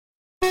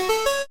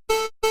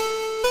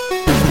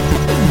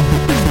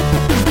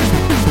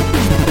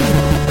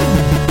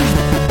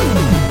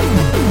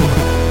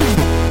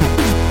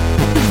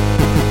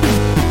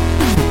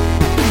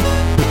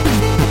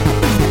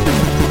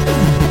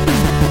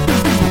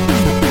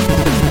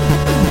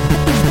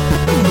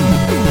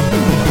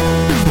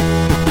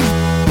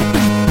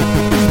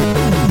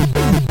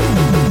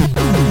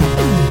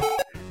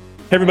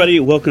Hey everybody,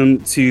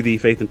 welcome to the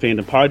Faith and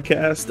Fandom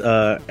podcast.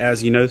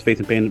 As you know, the Faith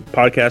and Fandom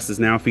podcast is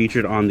now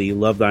featured on the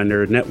Love Thy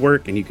Nerd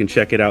network, and you can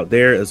check it out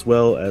there, as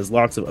well as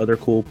lots of other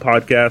cool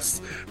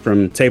podcasts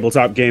from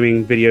tabletop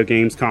gaming, video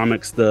games,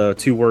 comics, the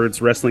Two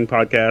Words Wrestling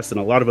podcast, and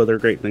a lot of other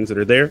great things that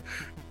are there.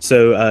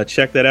 So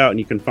check that out, and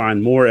you can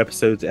find more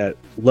episodes at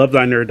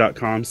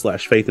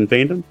lovethynerd.com/faith and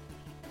fandom.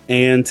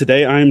 And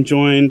today I'm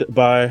joined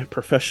by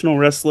professional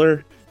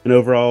wrestler and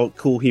overall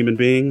cool human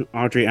being,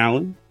 Audrey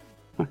Allen.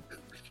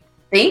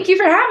 Thank you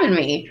for having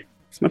me.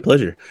 It's my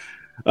pleasure.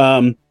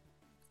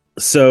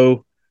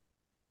 So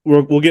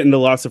we'll get into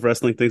lots of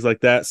wrestling things like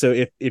that.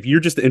 So if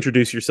you're just to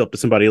introduce yourself to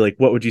somebody, like,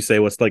 what would you say?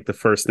 What's like the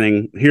first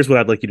thing? Here's what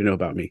I'd like you to know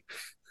about me.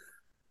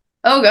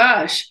 Oh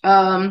gosh.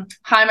 Hi,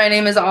 my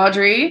name is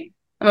Audrey.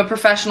 I'm a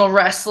professional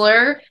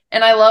wrestler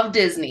and I love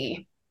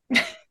Disney.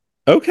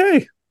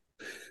 Okay.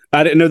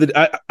 I didn't know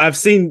that. I've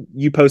seen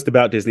you post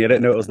about Disney. I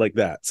didn't know it was like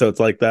that. So it's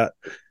like that.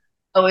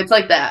 Oh, it's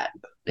like that.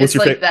 What's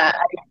It's like that.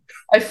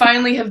 I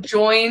finally have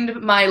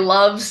joined my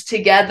loves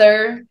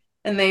together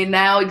and they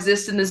now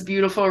exist in this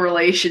beautiful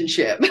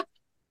relationship.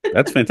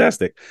 That's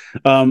fantastic.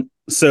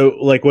 So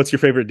like, what's your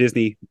favorite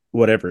Disney,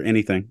 whatever,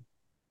 anything?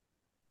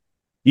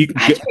 You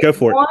can go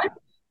for it.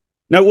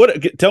 No,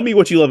 tell me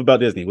what you love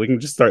about Disney. We can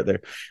just start there.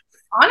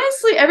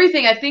 Honestly,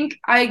 everything. I think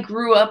I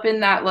grew up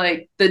in that,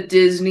 like, the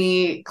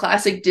Disney,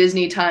 classic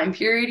Disney time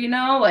period,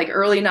 like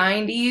early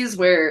 90s,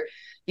 where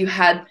you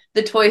had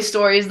the Toy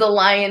Stories, the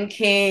Lion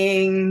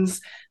Kings,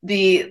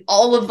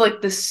 all of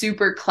like the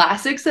super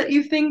classics that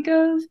you think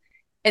of.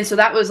 And so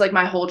that was like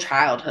my whole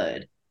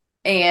childhood.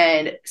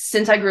 And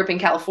since I grew up in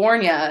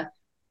California,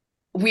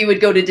 we would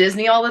go to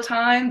Disney all the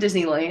time,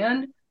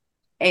 Disneyland.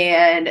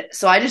 And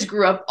so I just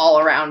grew up all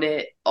around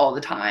it all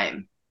the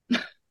time.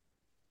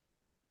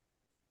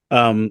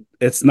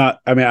 It's not,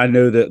 I mean, I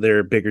know that there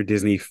are bigger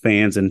Disney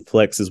fans and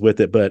flexes with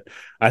it, but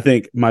I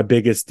think my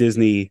biggest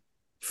Disney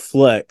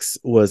flex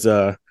was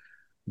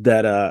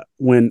that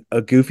when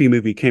a Goofy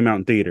movie came out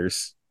in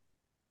theaters,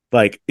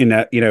 like in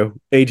that,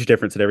 age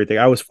difference and everything.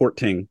 I was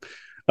 14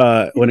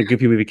 when a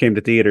Goofy movie came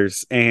to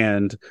theaters,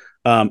 and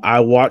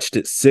I watched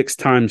it 6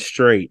 times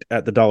straight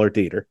at the Dollar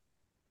Theater.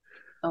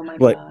 Oh my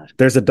gosh.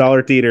 There's a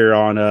Dollar Theater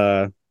on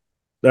the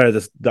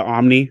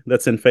Omni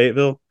that's in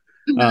Fayetteville.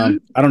 Mm-hmm.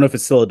 I don't know if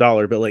it's still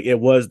 $1, but like it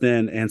was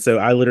then, and so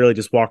I literally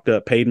just walked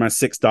up, paid my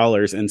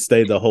 $6, and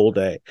stayed the whole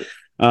day.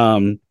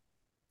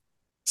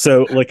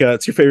 So like,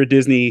 what's your favorite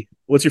Disney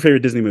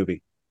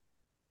movie?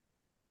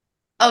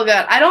 Oh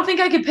God, I don't think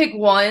I could pick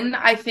one.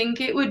 I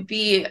think it would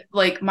be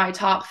like my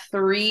top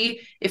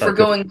 3 if we're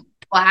going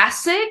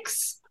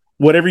classics.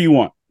 Whatever you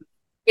want.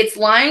 It's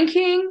Lion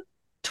King,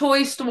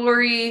 Toy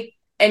Story,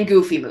 and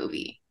Goofy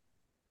movie.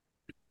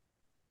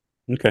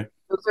 Okay.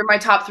 Those are my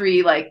top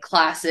 3 like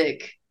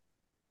classic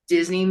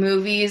Disney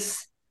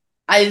movies.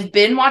 I've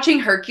been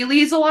watching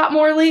Hercules a lot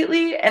more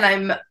lately, and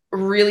I'm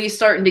really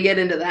starting to get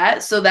into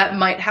that. So that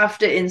might have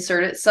to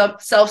insert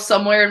itself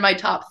somewhere in my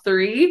top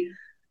 3.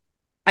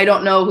 I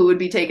don't know who would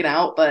be taken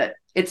out, but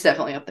it's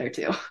definitely up there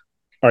too.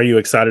 Are you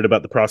excited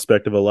about the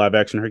prospect of a live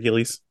action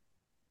Hercules?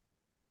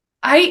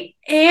 I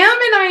am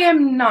and I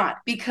am not,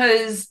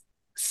 because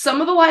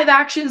some of the live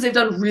actions they've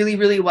done really,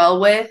 really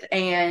well with,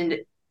 and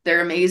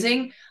they're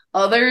amazing.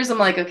 Others, I'm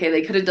like, okay,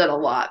 they could have done a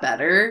lot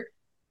better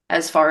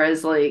as far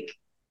as like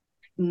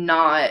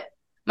not.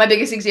 My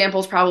biggest example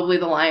is probably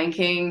The Lion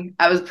King.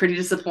 I was pretty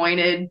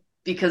disappointed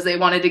because they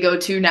wanted to go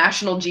to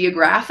National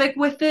Geographic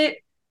with it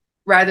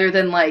rather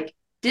than like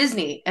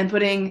Disney and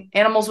putting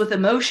animals with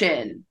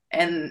emotion.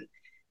 And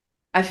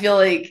I feel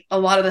like a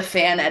lot of the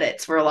fan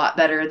edits were a lot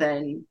better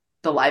than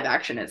the live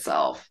action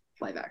itself.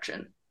 Live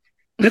action.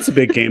 It's a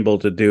big gamble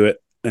to do it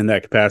in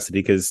that capacity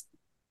because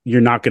you're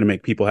not going to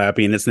make people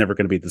happy, and it's never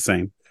going to be the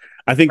same.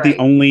 I think the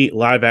only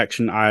live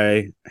action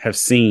I have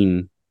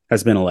seen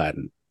has been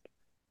Aladdin.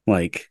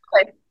 Like,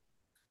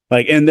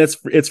 and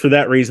it's for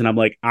that reason. I'm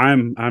like,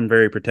 I'm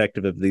very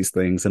protective of these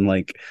things. And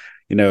like,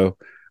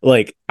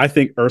 like I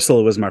think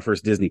Ursula was my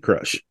first Disney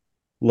crush.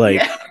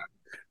 Like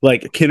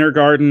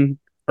kindergarten,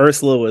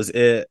 Ursula was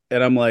it.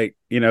 And I'm like,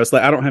 it's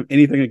like, I don't have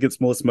anything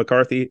against Melissa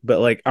McCarthy, but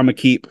like, I'm gonna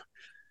keep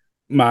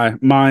my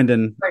mind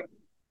and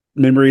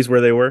memories where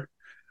they were.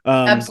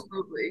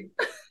 Absolutely.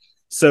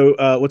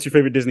 So what's your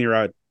favorite Disney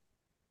ride?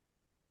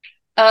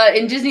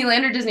 In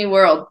Disneyland or Disney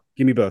World?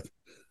 Give me both.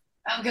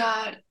 Oh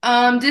God.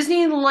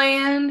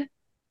 Disneyland,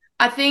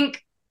 I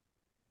think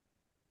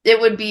it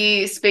would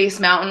be Space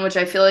Mountain, which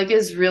I feel like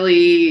is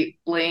really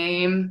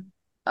lame.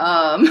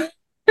 But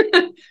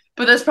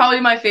that's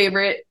probably my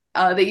favorite.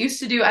 They used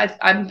to do,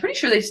 I'm pretty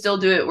sure they still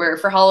do it, where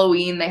for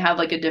Halloween they have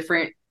like a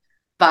different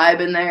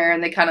vibe in there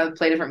and they kind of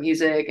play different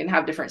music and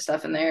have different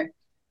stuff in there.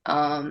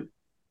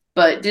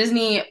 But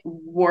Disney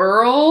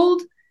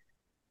World,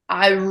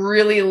 I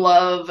really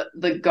love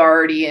the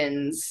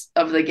Guardians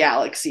of the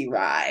Galaxy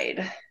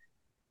ride.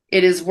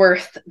 It is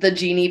worth the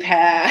Genie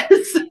Pass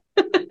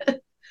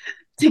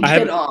to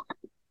get on.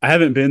 I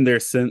haven't been there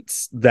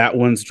since that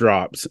one's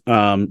dropped.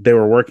 They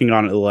were working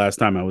on it the last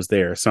time I was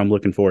there, so I'm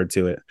looking forward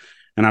to it.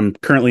 and I'm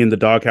currently in the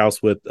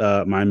doghouse with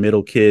my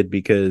middle kid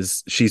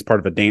because she's part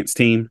of a dance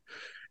team,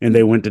 and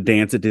they went to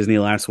dance at Disney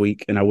last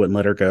week, and I wouldn't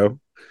let her go.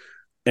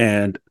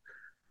 And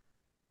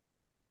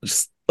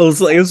it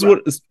was like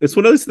it's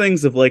one of those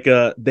things of like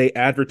they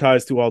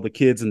advertise to all the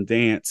kids in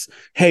dance,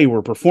 hey,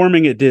 we're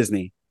performing at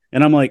Disney,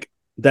 and I'm like,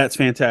 that's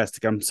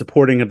fantastic. I'm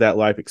supporting of that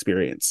life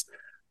experience,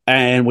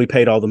 and we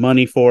paid all the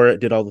money for it,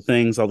 did all the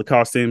things, all the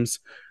costumes.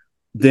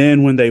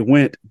 Then when they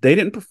went, they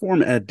didn't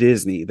perform at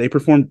Disney. They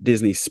performed at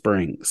Disney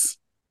Springs.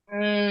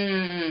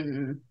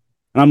 Mm. And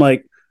I'm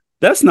like,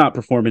 that's not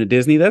performing at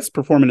Disney. That's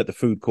performing at the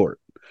food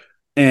court.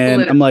 And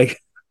Literally. I'm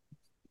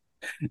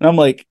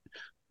like,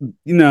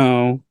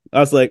 I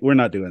was like, we're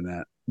not doing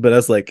that. But I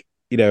was like,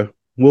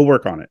 we'll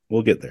work on it.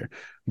 We'll get there.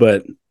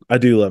 But I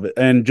do love it.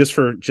 And just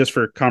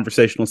for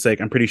conversational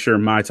sake, I'm pretty sure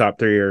my top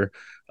three are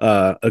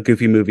a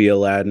Goofy Movie,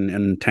 Aladdin,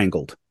 and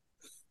Tangled.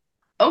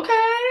 Okay,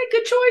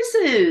 good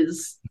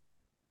choices.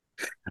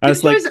 I Good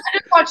was like, choices. I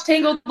just watched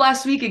Tangled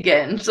last week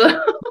again.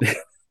 So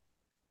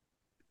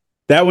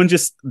that one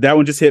just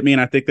hit me,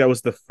 and I think that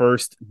was the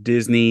first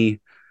Disney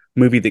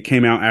movie that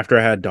came out after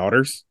I had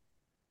daughters.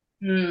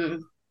 Hmm.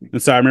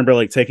 And so I remember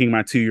like taking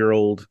my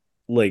 2-year-old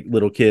like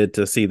little kid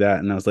to see that,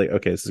 and I was like,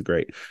 okay, this is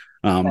great.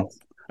 Um,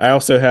 I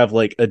also have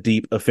like a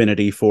deep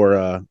affinity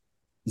for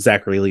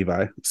Zachary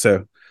Levi,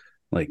 so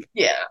like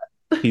Yeah.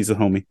 he's a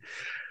homie.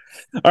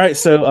 All right,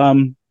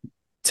 so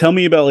tell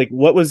me about like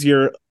what's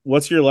your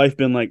life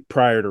been like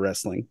prior to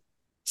wrestling?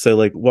 So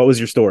like, what was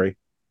your story?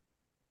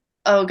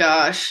 Oh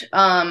gosh.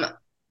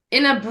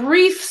 In a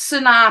Brief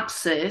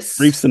synopsis.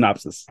 brief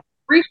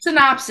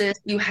synopsis,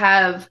 you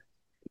have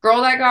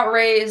girl that got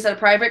raised at a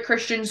private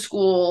Christian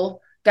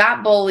school,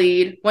 got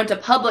bullied, went to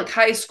public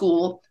high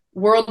school,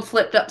 world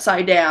flipped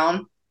upside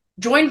down,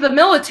 joined the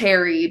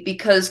military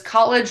because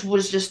college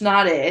was just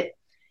not it,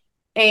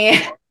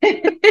 and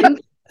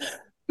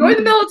joined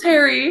the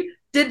military,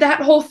 did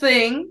that whole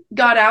thing,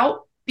 got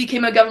out,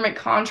 became a government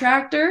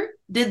contractor,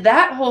 did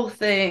that whole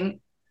thing,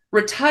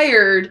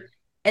 retired,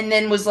 and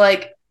then was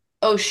like,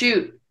 oh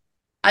shoot,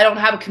 I don't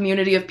have a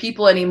community of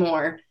people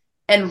anymore.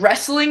 And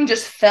wrestling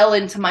just fell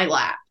into my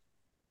lap.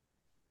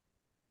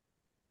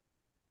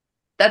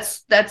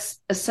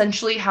 That's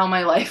essentially how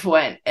my life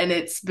went, and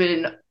it's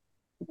been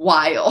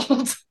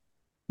wild.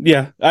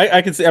 Yeah,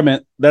 I can see. I mean,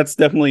 that's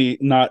definitely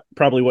not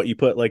probably what you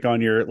put like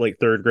on your like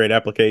third grade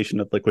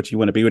application of like what you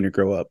want to be when you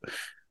grow up.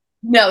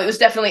 No, it was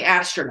definitely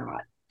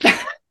astronaut.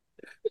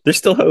 There's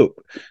still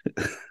hope.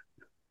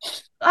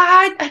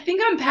 I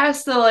think I'm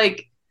past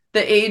the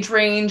age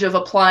range of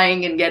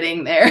applying and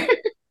getting there.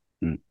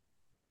 Hmm.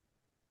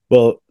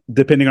 Well,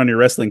 depending on your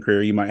wrestling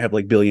career, you might have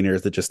like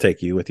billionaires that just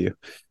take you with you.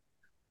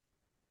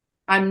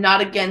 I'm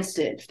not against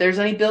it. If there's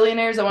any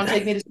billionaires that want to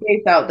take me to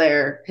space out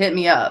there, hit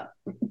me up.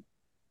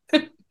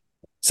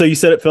 So you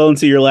said it fell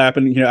into your lap,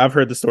 and I've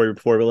heard the story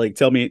before, but like,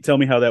 tell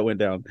me how that went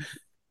down.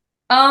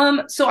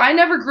 So I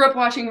never grew up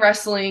watching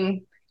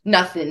wrestling,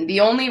 nothing. The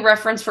only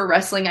reference for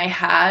wrestling I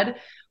had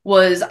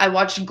was I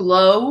watched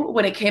Glow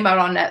when it came out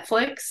on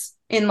Netflix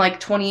in like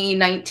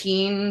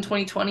 2019,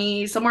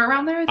 2020, somewhere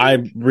around there, I I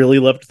think. really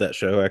loved that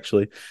show,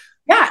 actually.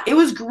 Yeah, it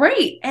was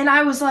great. And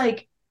I was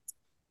like,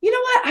 you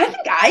know what? I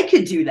think I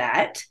could do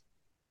that.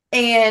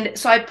 And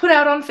so I put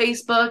out on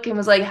Facebook and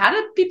was like, how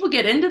did people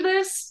get into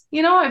this?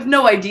 I have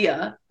no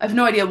idea. I have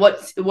no idea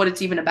what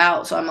it's even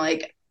about. So I'm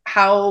like,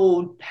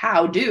 how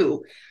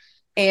do?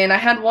 And I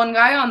had one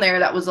guy on there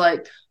that was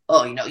like,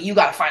 oh, you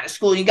got to find a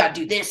school. You got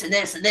to do this and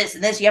this and this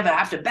and this. You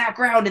have to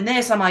background in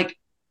this. I'm like,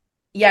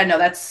 yeah, no,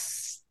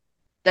 that's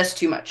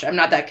too much. I'm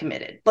not that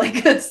committed.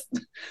 Like,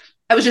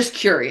 I was just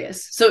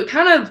curious. So it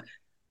kind of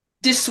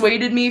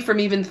dissuaded me from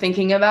even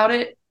thinking about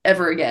it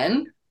ever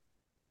again.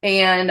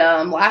 And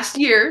last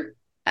year,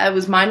 I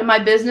was minding my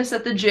business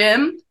at the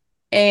gym,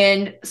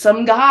 and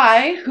some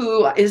guy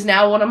who is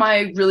now one of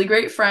my really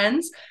great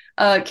friends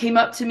came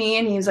up to me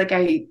and he's like,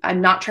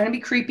 I'm not trying to be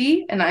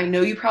creepy, and I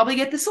know you probably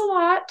get this a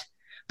lot,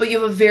 but you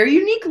have a very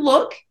unique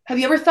look. Have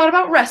you ever thought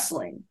about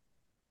wrestling?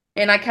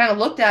 And I kind of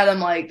looked at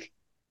him like,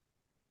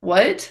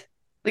 what?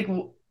 Like,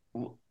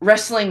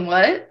 wrestling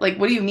what? Like,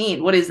 what do you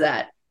mean? What is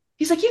that?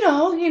 He's like,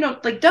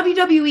 like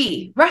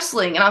WWE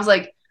wrestling. And I was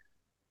like,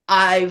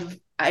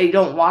 I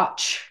don't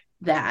watch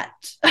that.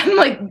 I'm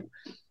like,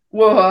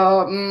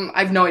 well,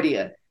 I have no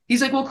idea.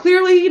 He's like, well,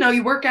 clearly,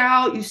 you work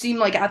out, you seem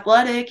like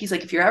athletic. He's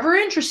like, if you're ever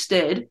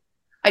interested,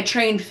 I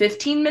trained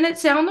 15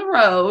 minutes down the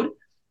road.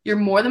 You're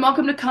more than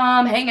welcome to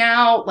come, hang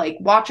out, like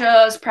watch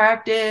us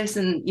practice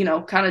and,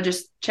 kind of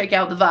just check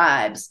out the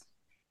vibes.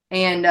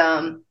 And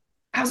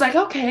I was like,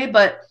 okay,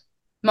 but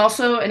I'm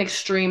also an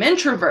extreme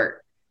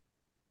introvert.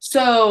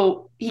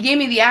 So he gave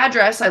me the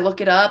address. I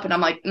look it up and I'm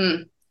like,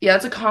 yeah,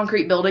 it's a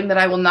concrete building that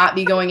I will not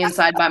be going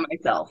inside by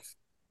myself.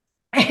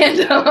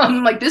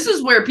 And like, this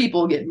is where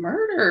people get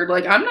murdered.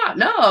 Like, I'm not,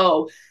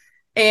 no.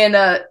 And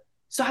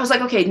so I was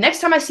like, okay,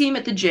 next time I see him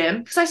at the gym,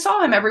 because I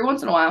saw him every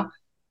once in a while,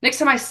 next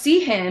time I see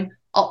him,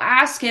 I'll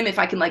ask him if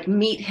I can like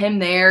meet him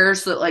there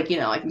so that like,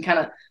 I can kind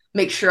of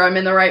make sure I'm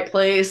in the right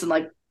place and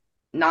like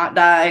not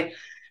die.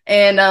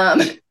 And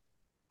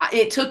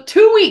It took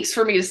 2 weeks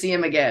for me to see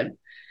him again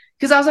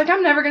because I was like,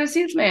 I'm never going to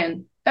see this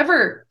man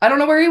ever. I don't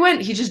know where he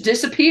went. He just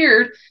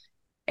disappeared.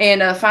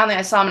 And finally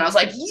I saw him and I was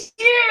like,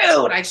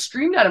 you! And I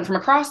screamed at him from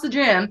across the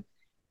gym.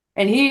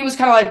 And he was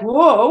kind of like,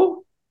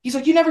 whoa. He's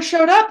like, you never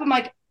showed up. I'm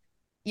like,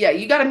 yeah,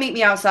 you got to meet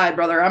me outside,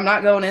 brother. I'm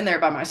not going in there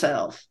by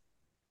myself.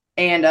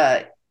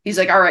 And he's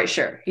like, all right,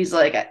 sure. He's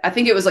like, I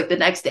think it was like the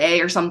next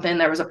day or something.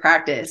 There was a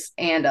practice.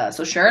 And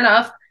so sure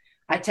enough,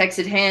 I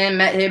texted him,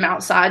 met him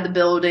outside the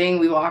building.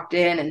 We walked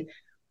in and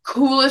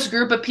coolest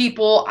group of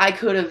people I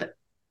could have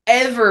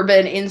ever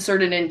been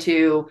inserted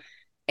into.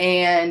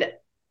 And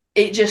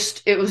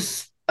it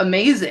was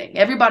amazing.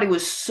 Everybody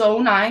was so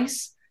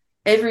nice.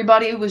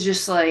 Everybody was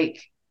just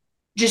like,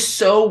 just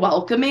so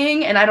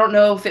welcoming. And I don't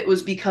know if it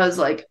was because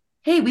like,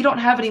 hey, we don't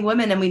have any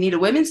women and we need a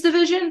women's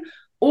division,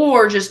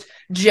 or just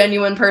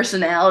genuine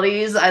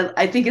personalities.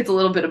 I think it's a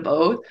little bit of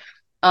both.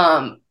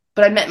 But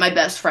I met my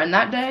best friend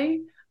that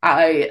day.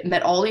 I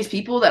met all these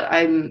people that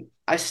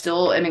I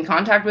still am in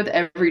contact with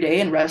every day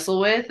and wrestle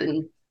with.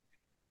 And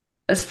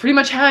that's pretty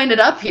much how I ended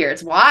up here.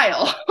 It's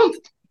wild.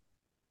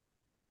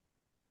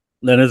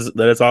 That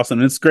is awesome.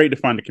 And it's great to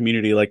find a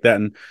community like that.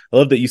 And I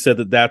love that you said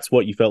that that's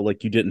what you felt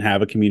like you didn't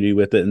have a community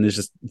with it, and it's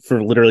just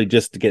for literally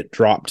just to get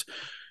dropped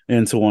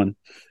into one.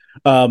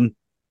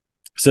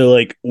 So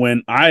like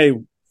when I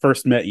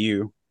first met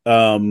you,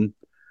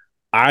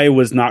 I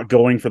was not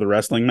going for the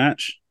wrestling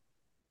match.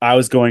 I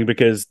was going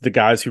because the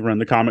guys who run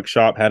the comic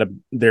shop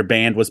their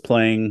band was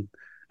playing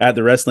at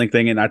the wrestling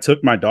thing, and I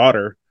took my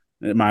daughter,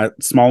 my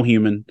small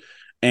human,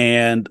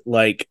 and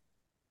like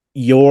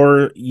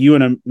you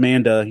and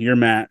Amanda, your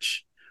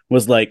match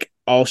was like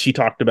all she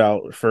talked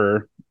about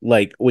for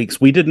like weeks.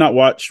 We did not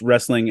watch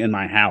wrestling in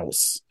my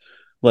house.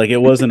 Like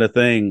it wasn't a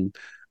thing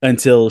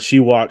until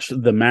she watched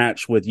the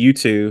match with you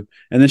two.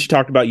 And then she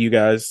talked about you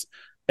guys.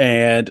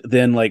 And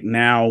then like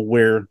now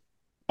where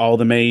all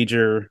the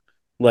major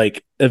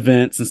like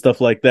events and stuff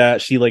like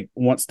that, she like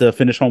wants to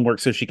finish homework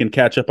so she can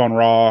catch up on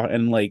Raw,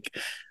 and like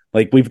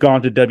we've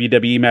gone to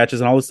WWE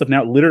matches and all this stuff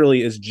now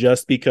literally is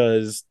just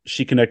because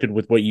she connected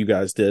with what you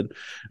guys did.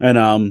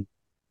 And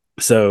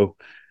so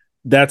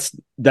that's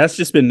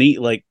just been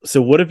neat. Like,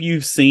 so what have you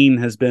seen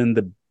has been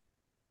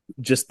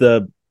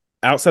the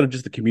outside of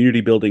just the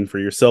community building for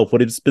yourself,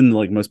 what has been the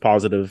like most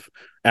positive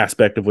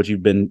aspect of what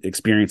you've been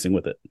experiencing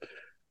with it?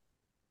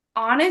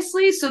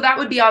 Honestly, so that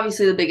would be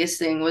obviously the biggest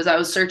thing was I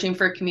was searching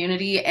for a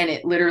community and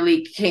it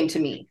literally came to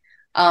me.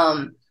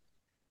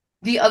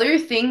 The other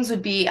things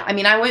would be, I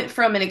mean, I went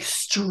from an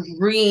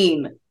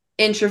extreme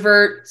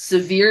introvert,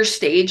 severe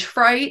stage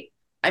fright.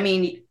 I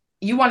mean,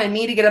 you wanted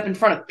me to get up in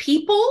front of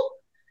people?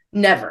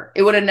 Never.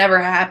 It would have never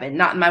happened,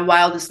 not in my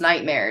wildest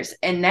nightmares.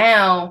 And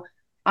now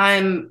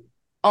I'm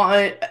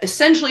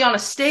essentially on a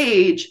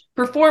stage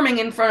performing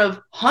in front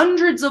of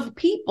hundreds of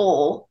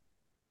people.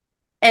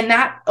 And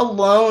that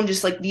alone,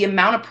 just like the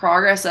amount of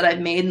progress that I've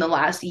made in the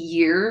last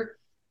year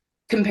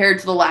compared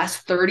to the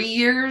last 30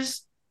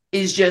 years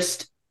is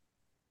just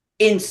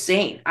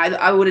insane.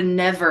 I would have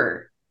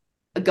never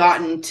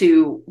gotten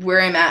to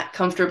where I'm at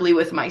comfortably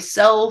with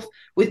myself,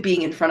 with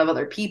being in front of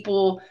other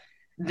people,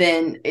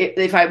 than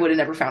if I would have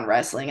never found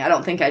wrestling. I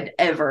don't think I'd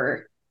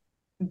ever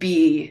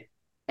be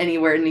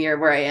anywhere near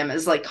where I am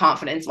as like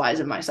confidence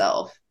wise in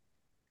myself.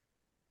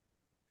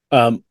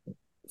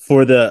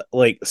 For the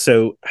like,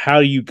 so how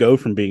do you go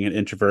from being an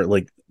introvert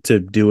like to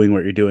doing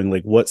what you're doing?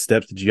 Like what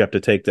steps did you have to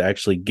take to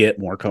actually get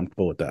more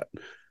comfortable with that?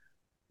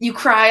 You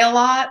cry a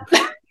lot.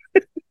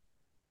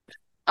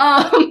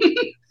 um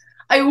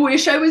I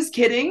wish I was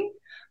kidding.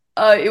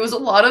 It was a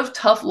lot of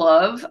tough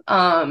love.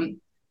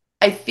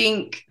 I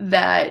think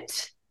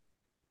that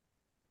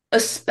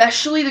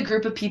especially the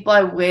group of people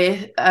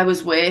I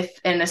was with,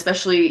 and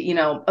especially, you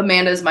know,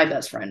 Amanda is my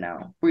best friend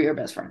now. We are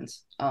best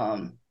friends.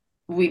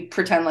 We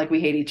pretend like we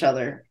hate each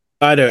other.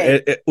 I know,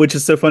 And which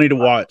is so funny to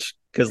watch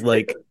because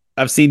like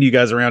I've seen you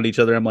guys around each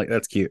other. I'm like,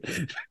 that's cute.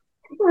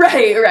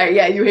 right.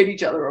 Yeah, you hate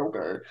each other.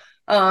 Okay.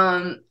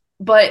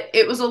 But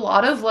it was a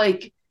lot of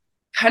like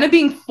kind of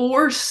being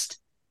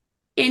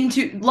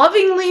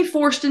lovingly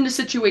forced into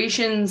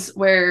situations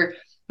where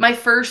my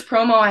first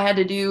promo I had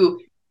to do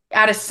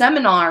at a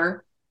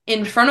seminar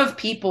in front of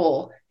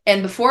people.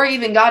 And before I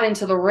even got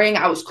into the ring,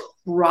 I was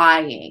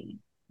crying,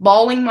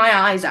 bawling my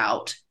eyes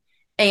out.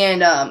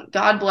 And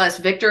God bless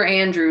Victor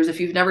Andrews.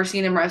 If you've never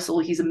seen him wrestle,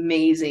 he's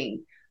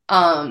amazing.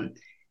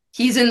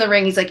 He's in the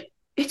ring. He's like,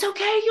 it's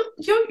okay.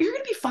 You're going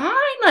to be fine.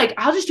 Like,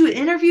 I'll just do an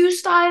interview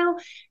style.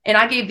 And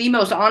I gave the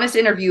most honest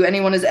interview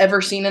anyone has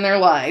ever seen in their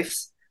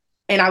lives.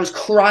 And I was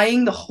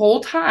crying the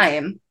whole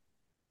time.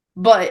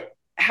 But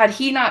had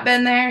he not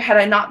been there, had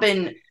I not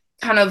been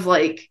kind of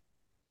like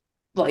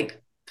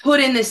put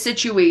in this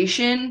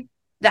situation,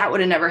 that would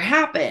have never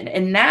happened.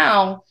 And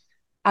now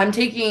I'm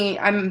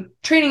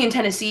training in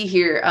Tennessee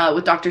here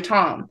with Dr.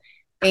 Tom,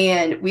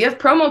 and we have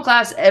promo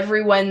class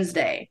every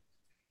Wednesday.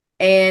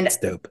 And That's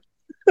dope.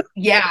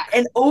 yeah,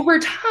 and over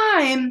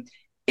time,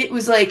 it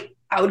was like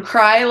I would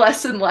cry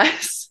less and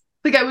less.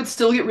 Like I would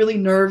still get really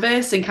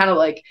nervous and kind of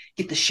like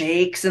get the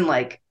shakes and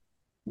like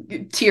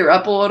tear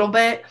up a little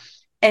bit.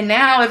 And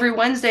now every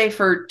Wednesday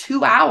for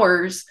 2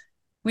 hours,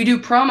 we do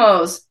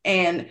promos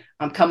and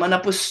I'm coming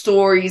up with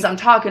stories. I'm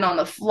talking on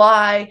the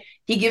fly.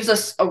 He gives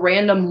us a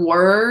random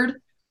word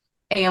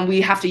and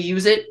we have to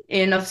use it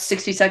in a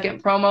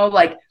 60-second promo.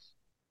 Like,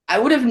 I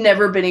would have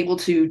never been able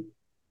to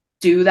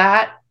do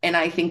that. And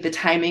I think the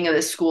timing of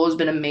this school has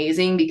been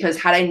amazing because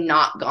had I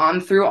not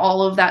gone through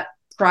all of that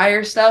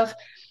prior stuff,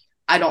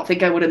 I don't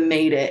think I would have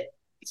made it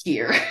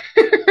here.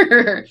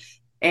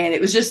 And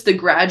it was just the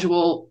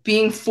gradual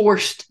being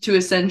forced to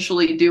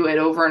essentially do it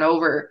over and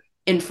over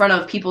in front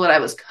of people that I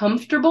was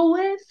comfortable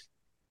with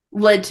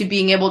led to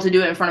being able to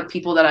do it in front of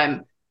people that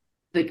I'm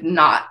like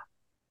not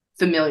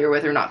familiar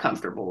with or not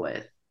comfortable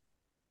with.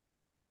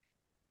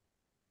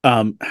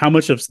 How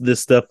much of this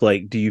stuff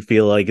like do you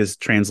feel like is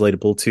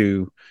translatable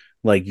to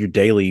like your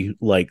daily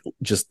like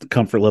just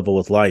comfort level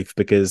with life?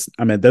 Because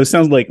I mean those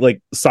sounds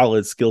like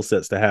solid skill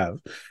sets to have.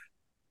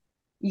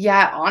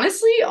 Yeah,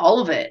 honestly, all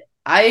of it.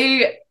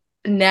 I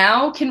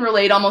now can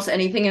relate almost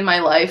anything in my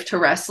life to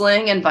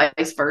wrestling and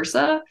vice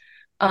versa.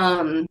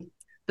 Um,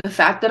 the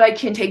fact that I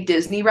can take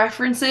Disney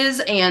references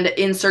and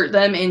insert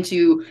them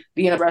into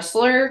being a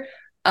wrestler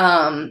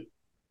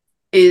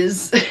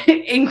is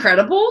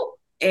incredible.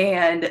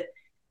 And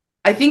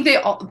I think they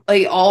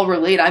all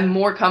relate. I'm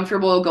more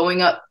comfortable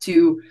going up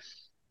to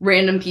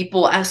random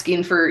people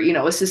asking for,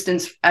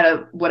 assistance at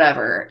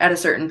a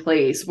certain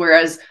place.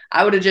 Whereas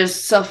I would have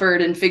just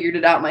suffered and figured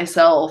it out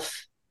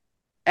myself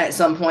at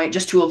some point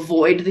just to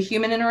avoid the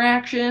human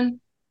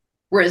interaction.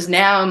 Whereas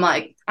now I'm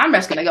like, I'm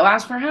just going to go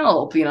ask for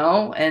help,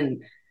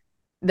 and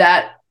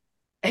that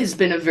has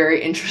been a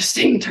very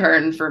interesting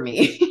turn for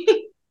me.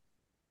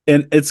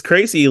 And it's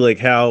crazy like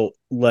how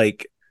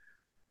like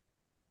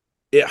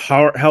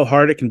how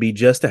hard it can be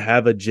just to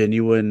have a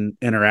genuine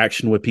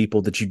interaction with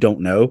people that you don't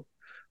know.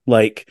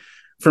 Like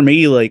for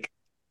me, like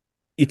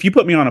if you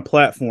put me on a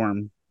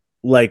platform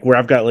like where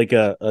I've got like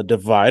a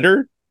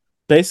divider,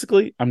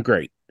 basically, I'm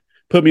great.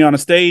 Put me on a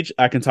stage,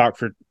 I can talk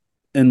for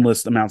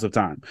endless amounts of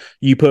time.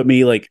 You put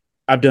me like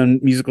I've done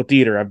musical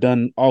theater, I've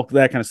done all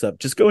that kind of stuff.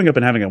 Just going up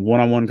and having a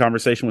one-on-one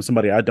conversation with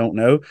somebody I don't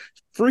know,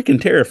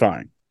 freaking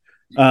terrifying.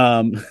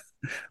 Um,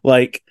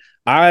 like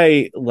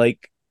I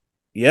like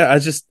yeah, I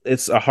just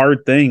it's a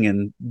hard thing,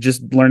 and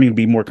just learning to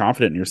be more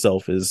confident in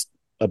yourself is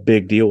a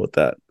big deal with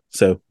that.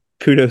 So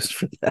kudos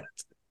for that.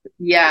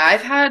 Yeah,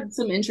 I've had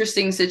some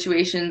interesting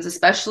situations,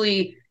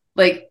 especially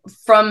like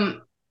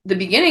from the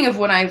beginning of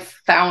when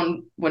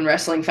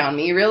wrestling found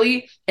me,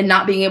 really, and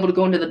not being able to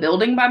go into the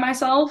building by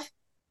myself.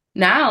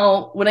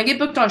 Now, when I get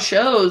booked on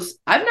shows,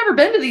 I've never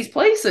been to these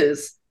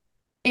places,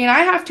 and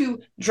I have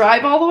to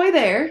drive all the way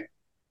there,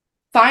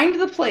 find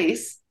the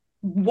place,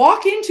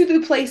 walk into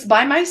the place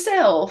by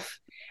myself,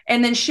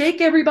 and then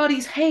shake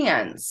everybody's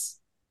hands.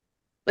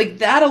 Like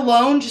that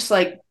alone, just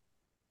like,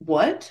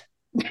 what?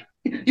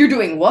 You're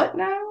doing what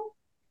now?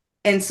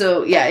 And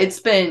so, yeah,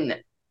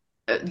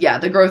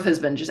 the growth has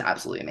been just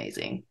absolutely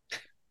amazing.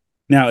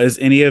 Now, is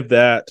any of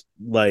that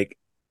like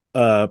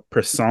a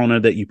persona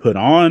that you put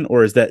on,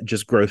 or is that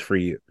just growth for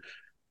you?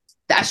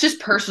 That's just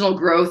personal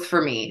growth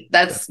for me.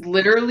 That's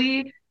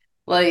literally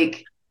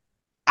like,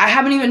 I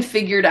haven't even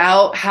figured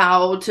out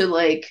how to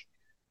like,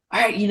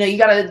 all right, you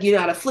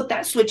gotta flip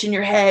that switch in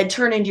your head,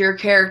 turn into your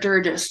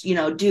character, just,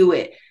 do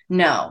it.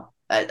 No,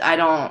 I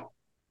don't.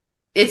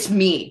 It's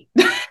me.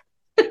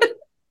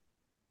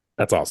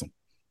 That's awesome.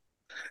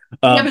 We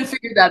Um, haven't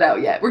figured that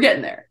out yet. We're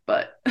getting there,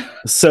 but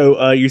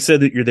so you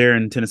said that you're there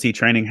in Tennessee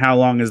training. How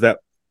long is that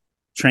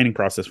training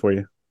process for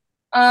you?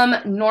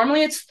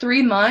 normally it's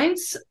 3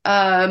 months.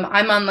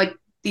 I'm on like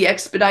the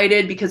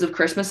expedited because of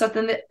Christmas at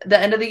the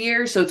end of the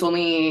year, so it's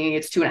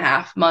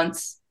 2.5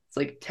 months. It's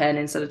like 10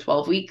 instead of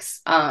 12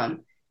 weeks.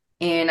 And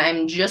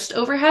I'm just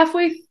over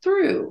halfway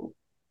through.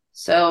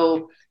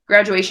 So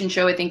graduation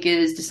show I think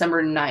is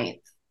December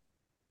 9th.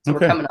 So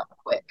we're Okay, coming up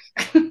quick.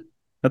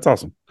 that's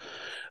awesome.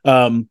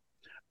 Um,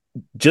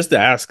 just to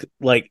ask,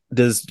 like,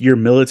 does your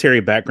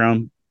military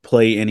background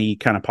play any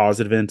kind of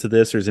positive into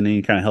this, or is it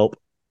any kind of help?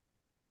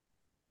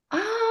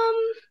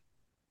 Um,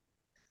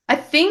 I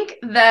think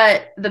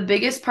that the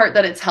biggest part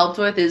that it's helped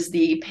with is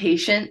the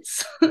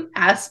patience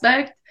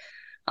aspect.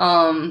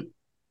 Um,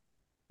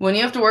 when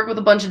you have to work with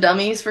a bunch of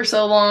dummies for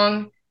so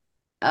long,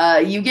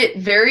 you get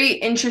very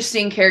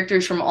interesting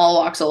characters from all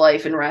walks of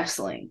life in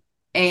wrestling.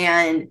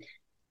 And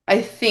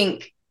I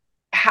think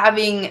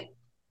having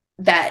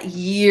that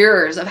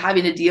years of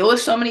having to deal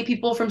with so many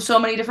people from so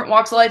many different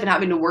walks of life and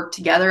having to work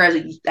together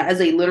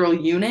as a literal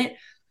unit,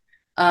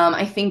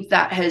 I think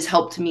that has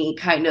helped me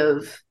kind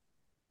of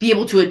be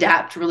able to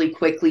adapt really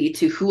quickly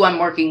to who I'm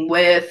working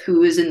with,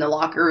 who is in the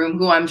locker room,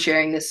 who I'm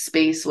sharing this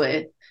space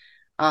with.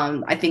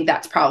 I think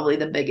that's probably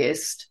the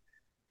biggest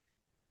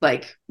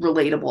like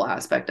relatable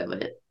aspect of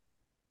it.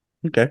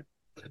 Okay.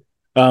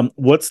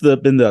 What's the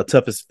been the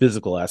toughest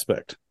physical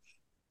aspect?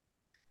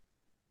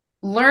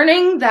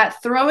 Learning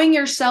that throwing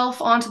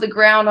yourself onto the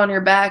ground on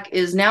your back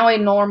is now a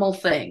normal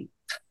thing.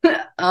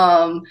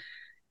 um,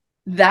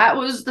 that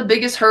was the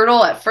biggest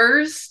hurdle at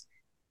first.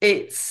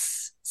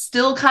 It's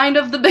still kind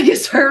of the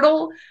biggest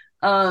hurdle.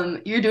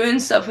 You're doing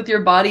stuff with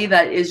your body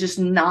that is just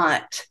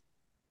not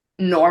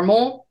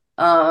normal.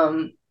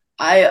 I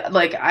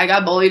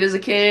got bullied as a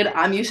kid.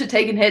 I'm used to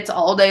taking hits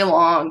all day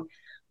long,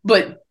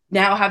 but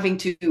now having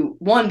to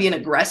one be an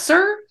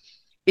aggressor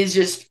is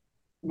just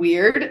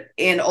weird,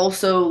 and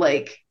also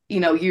like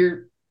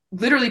you're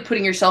literally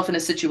putting yourself in a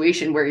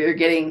situation where you're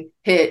getting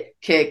hit,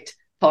 kicked,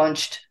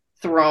 punched,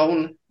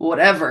 thrown,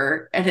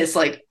 whatever, and it's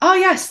like, oh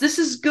yes, this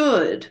is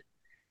good.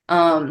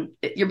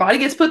 Your body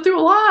gets put through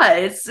a lot.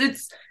 It's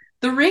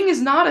the ring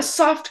is not a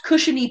soft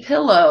cushiony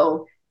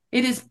pillow.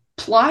 It is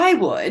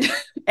plywood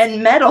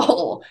and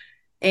metal,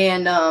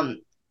 and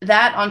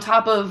that on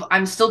top of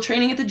I'm still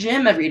training at the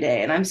gym every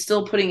day, and I'm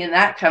still putting in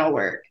that kind of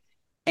work,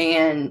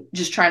 and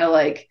just trying to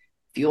like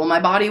fuel my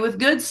body with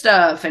good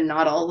stuff and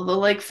not all of the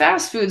like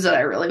fast foods that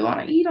I really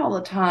want to eat all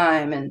the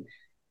time. And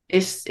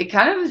it's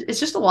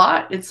just a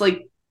lot. It's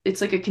like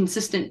a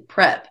consistent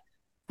prep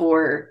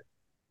for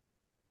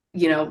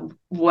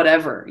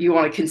whatever you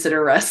want to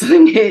consider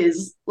wrestling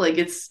is. Like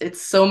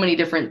it's so many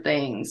different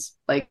things,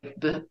 like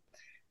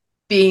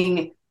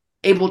being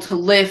able to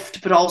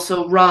lift but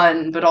also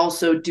run but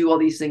also do all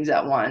these things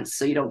at once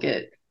so you don't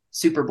get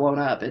super blown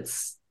up.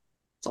 It's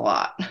a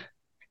lot.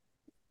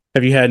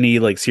 Have you had any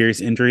like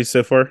serious injuries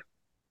so far?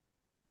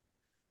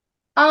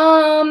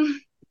 um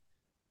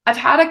I've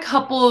had a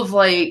couple of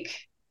like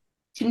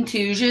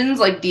contusions,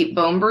 like deep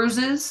bone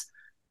bruises.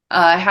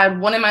 I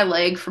had one in my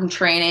leg from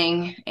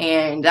training,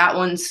 and that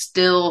one's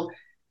still,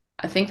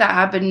 I think that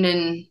happened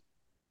in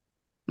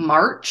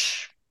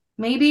March,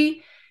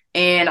 maybe.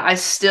 And I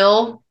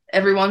still,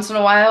 every once in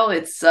a while,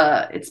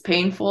 it's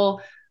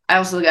painful. I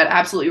also got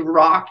absolutely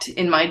rocked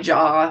in my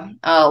jaw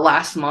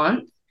last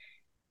month,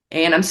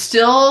 and I'm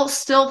still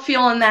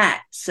feeling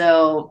that.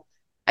 So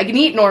I can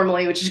eat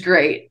normally, which is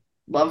great.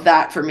 Love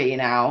that for me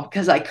now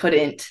because I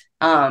couldn't.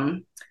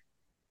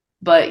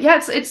 But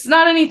yeah, it's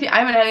not anything. I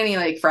haven't had any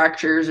like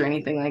fractures or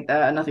anything like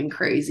that. Nothing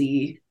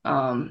crazy.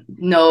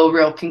 No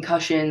real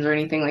concussions or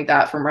anything like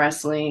that from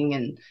wrestling,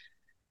 and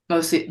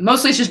mostly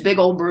it's just big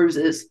old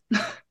bruises.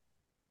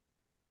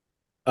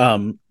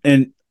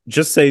 And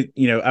just say,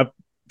 I've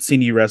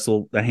seen you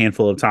wrestle a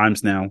handful of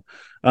times now.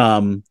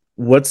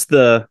 What's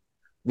the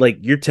like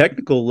your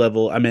technical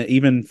level? I mean,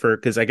 even for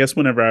because I guess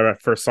whenever I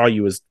first saw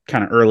you was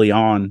kind of early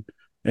on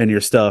in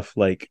your stuff,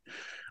 like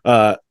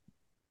uh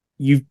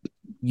you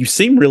you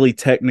seem really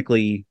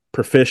technically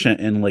proficient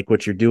in like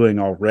what you're doing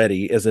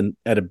already as an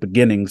at a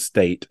beginning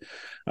state.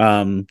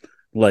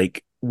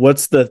 Like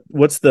what's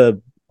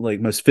the like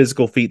most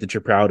physical feat that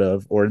you're proud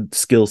of or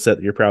skill set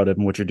that you're proud of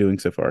and what you're doing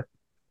so far?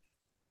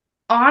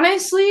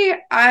 Honestly,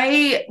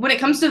 I when it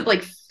comes to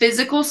like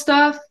physical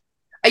stuff,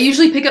 I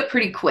usually pick up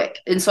pretty quick.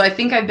 And so I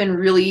think I've been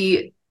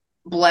really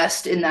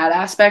blessed in that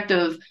aspect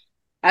of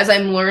as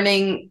I'm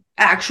learning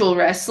actual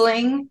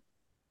wrestling,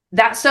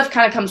 that stuff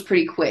kind of comes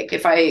pretty quick.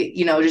 If I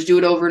just do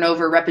it over and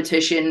over,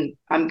 repetition,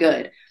 I'm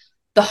good.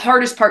 The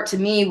hardest part to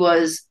me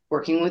was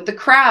working with the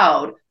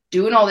crowd,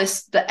 doing all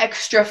this, the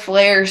extra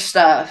flair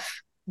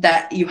stuff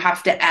that you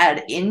have to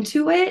add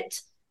into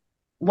it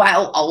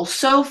while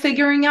also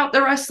figuring out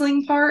the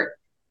wrestling part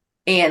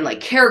and like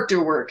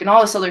character work and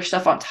all this other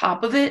stuff on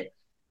top of it.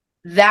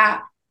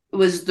 That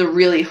was the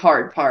really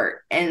hard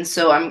part. And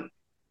so I'm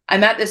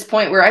at this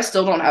point where I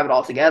still don't have it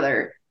all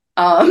together.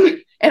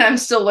 And I'm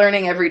still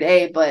learning every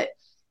day, but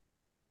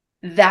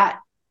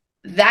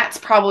that's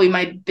probably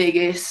my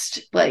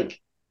biggest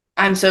like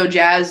I'm so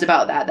jazzed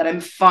about that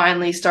I'm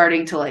finally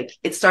starting to like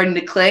it's starting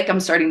to click. I'm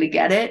starting to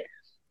get it.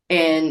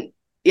 And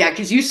yeah,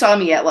 because you saw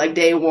me at like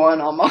day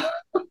one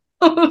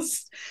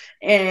almost.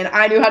 And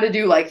I knew how to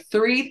do like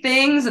three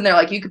things, and they're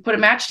like, you could put a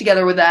match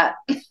together with that.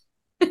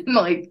 And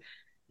like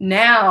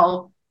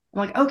now I'm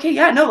like, okay,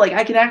 yeah, no, like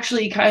I can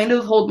actually kind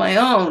of hold my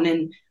own.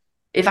 And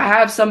if I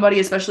have somebody,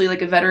 especially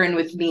like a veteran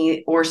with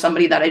me or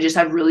somebody that I just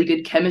have really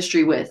good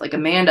chemistry with, like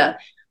Amanda,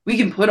 we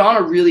can put on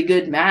a really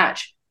good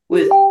match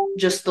with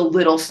just the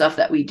little stuff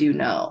that we do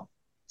know.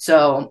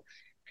 So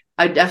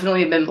I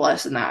definitely have been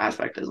blessed in that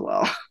aspect as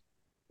well.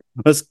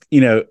 Let's,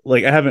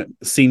 like I haven't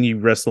seen you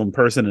wrestle in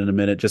person in a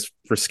minute just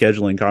for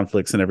scheduling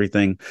conflicts and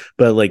everything,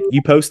 but like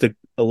you post a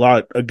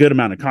good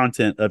amount of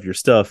content of your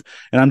stuff,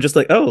 and I'm just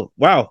like, oh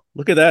wow,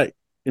 look at that!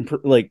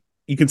 Like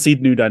you can see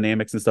new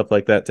dynamics and stuff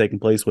like that taking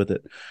place with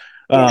it.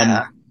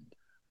 Yeah.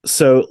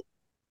 So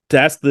to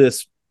ask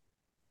this,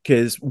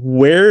 because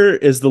where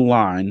is the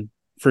line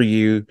for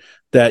you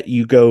that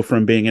you go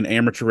from being an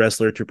amateur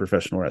wrestler to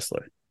professional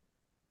wrestler?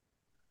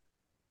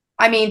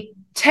 I mean,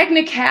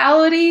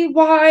 technicality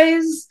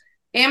wise,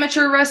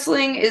 amateur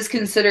wrestling is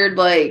considered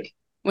like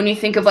when you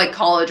think of like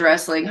college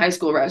wrestling, high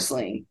school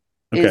wrestling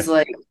Okay. is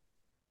like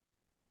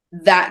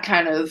that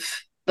kind of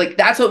like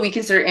that's what we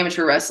consider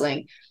amateur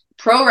wrestling.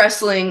 Pro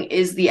wrestling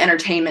is the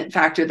entertainment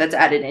factor that's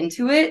added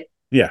into it.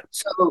 Yeah.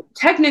 So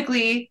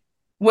technically,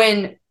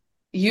 when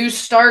you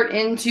start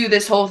into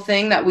this whole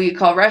thing that we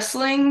call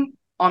wrestling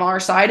on our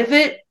side of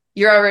it,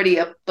 you're already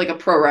like a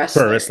pro Pro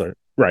wrestler. wrestler.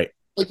 Right.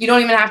 Like you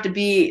don't even have to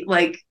be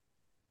like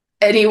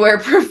anywhere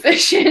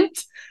proficient.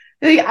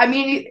 I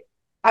mean,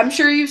 I'm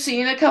sure you've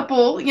seen a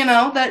couple,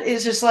 that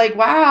is just like,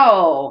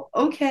 wow,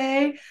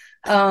 okay.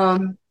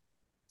 Um,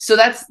 so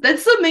that's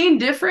the main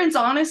difference,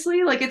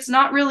 honestly. Like it's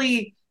not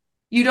really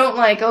you don't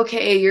like,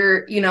 okay,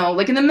 you're,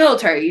 like in the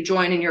military, you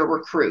join and you're a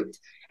recruit,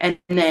 and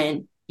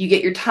then you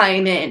get your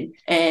time in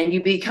and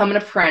you become an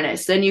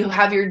apprentice, then you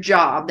have your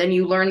job, then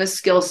you learn the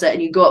skill set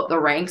and you go up the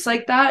ranks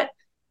like that.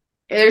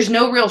 There's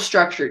no real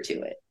structure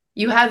to it.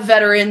 You have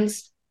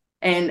veterans,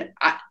 and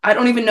I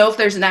don't even know if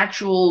there's an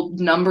actual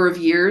number of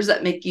years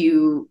that make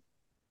you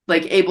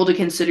like able to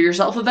consider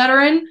yourself a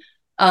veteran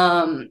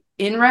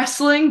in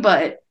wrestling,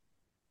 but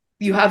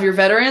you have your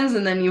veterans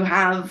and then you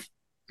have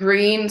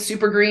green,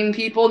 super green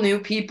people, new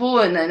people,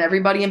 and then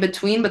everybody in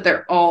between, but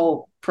they're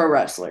all pro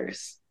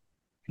wrestlers.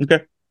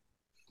 Okay.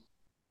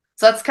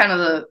 So that's kind of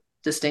the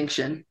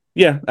distinction.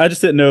 Yeah, I just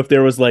didn't know if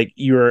there was like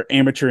you were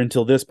amateur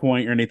until this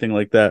point or anything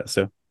like that.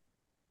 So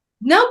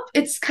Nope,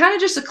 it's kind of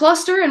just a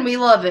cluster and we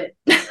love it.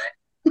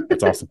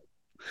 that's awesome.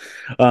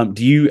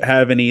 Do you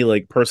have any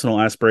like personal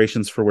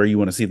aspirations for where you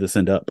want to see this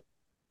end up?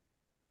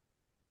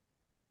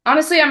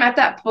 Honestly, I'm at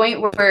that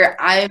point where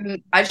I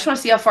just want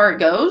to see how far it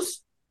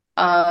goes.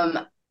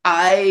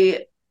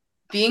 I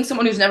being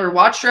someone who's never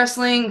watched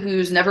wrestling,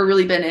 who's never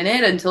really been in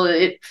it until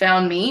it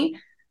found me,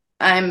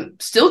 I'm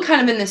still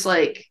kind of in this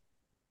like,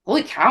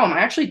 holy cow, am I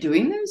actually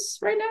doing this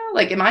right now?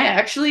 Like, am I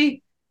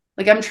actually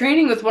like I'm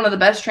training with one of the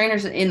best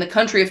trainers in the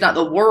country, if not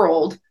the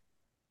world,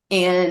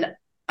 and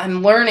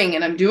I'm learning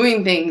and I'm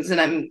doing things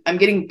and I'm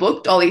getting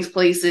booked all these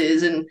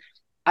places and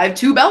I have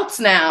two belts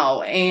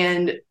now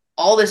and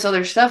all this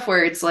other stuff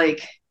where it's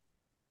like,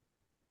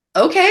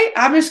 okay,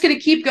 I'm just gonna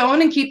keep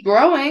going and keep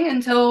growing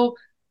until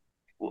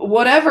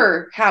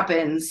whatever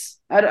happens.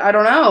 I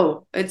don't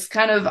know. It's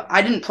kind of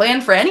I didn't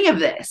plan for any of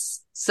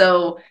this,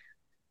 so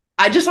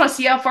I just want to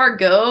see how far it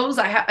goes.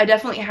 I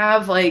definitely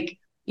have like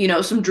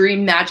some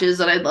dream matches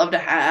that I'd love to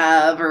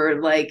have,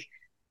 or like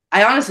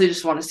I honestly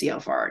just want to see how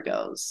far it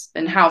goes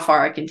and how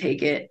far I can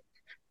take it.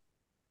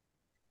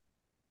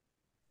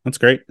 That's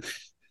great.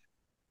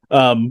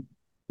 Um,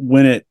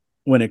 when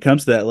it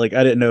comes to that, like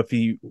I didn't know if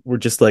you were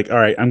just like, all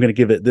right, I'm going to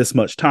give it this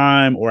much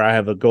time, or I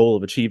have a goal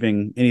of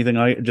achieving anything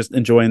like just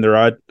enjoying the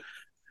ride.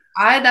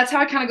 I That's how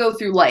I kind of go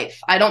through life.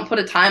 I don't put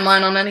a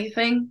timeline on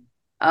anything,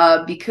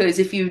 because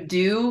if you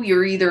do,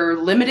 you're either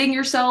limiting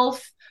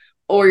yourself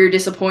or you're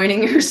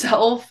disappointing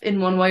yourself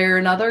in one way or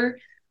another.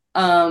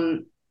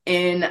 And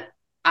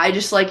I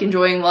just like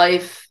enjoying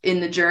life in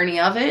the journey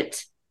of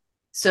it.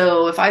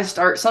 So if I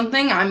start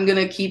something, I'm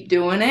gonna keep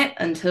doing it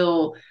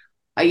until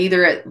I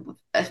either,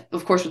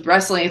 of course, with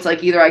wrestling, it's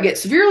like either I get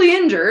severely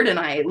injured and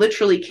I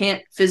literally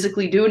can't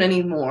physically do it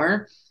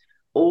anymore,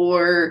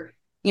 or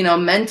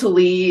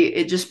mentally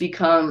it just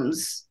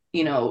becomes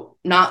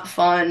not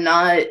fun,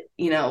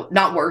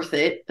 not worth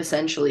it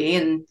essentially.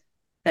 And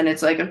then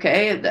it's like,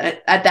 okay,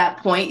 at that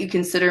point you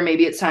consider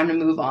maybe it's time to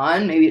move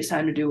on, maybe it's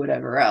time to do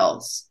whatever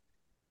else.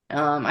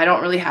 I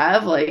don't really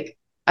have like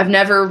I've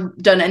never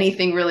done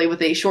anything really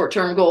with a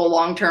short-term goal,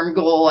 long-term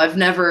goal. I've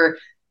never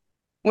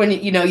when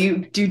you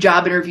do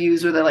job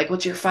interviews where they're like,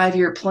 what's your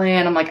 5-year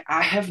plan? I'm like,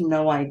 I have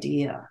no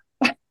idea.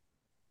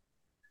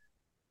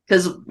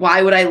 Because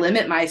why would I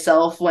limit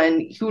myself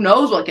when who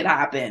knows what could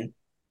happen?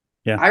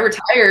 Yeah. I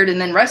retired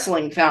and then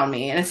wrestling found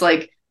me. And it's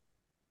like,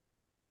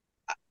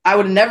 I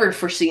would have never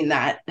foreseen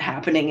that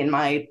happening in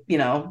my,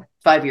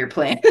 5-year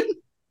plan.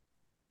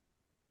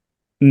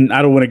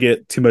 I don't want to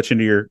get too much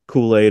into your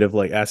Kool-Aid of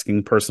like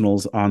asking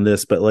personals on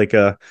this, but like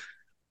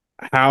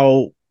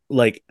how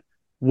like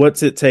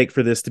what's it take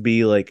for this to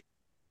be like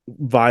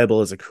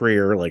viable as a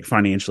career, like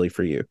financially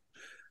for you?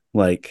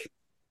 Like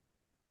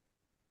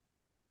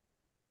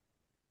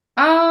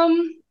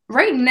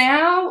Right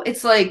now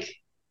it's like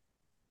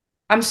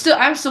I'm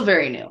still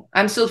very new.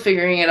 I'm still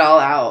figuring it all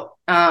out.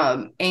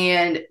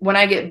 And when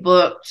I get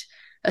booked,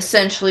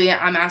 essentially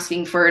I'm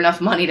asking for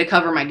enough money to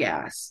cover my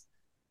gas.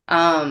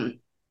 Um,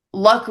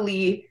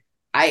 Luckily,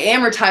 I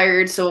am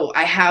retired, so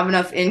I have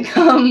enough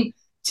income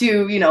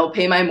to,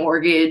 pay my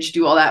mortgage,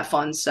 do all that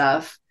fun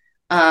stuff.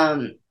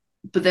 Um,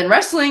 but then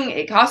wrestling,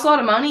 it costs a lot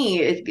of money.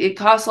 It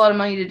costs a lot of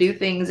money to do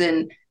things.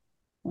 And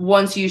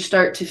once you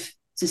start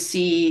to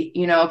see,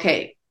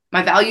 okay,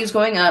 my value is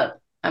going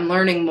up. I'm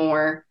learning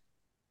more.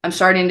 I'm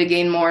starting to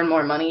gain more and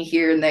more money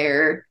here and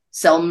there,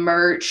 sell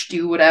merch,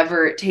 do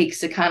whatever it takes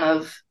to kind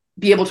of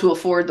be able to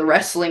afford the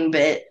wrestling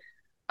bit.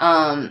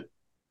 Um,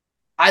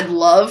 I'd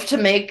love to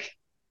make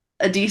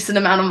a decent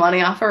amount of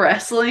money off of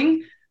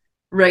wrestling.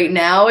 Right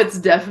now, it's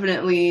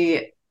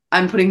definitely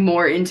I'm putting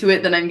more into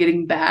it than I'm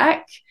getting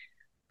back.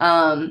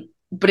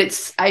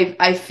 But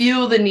I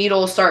feel the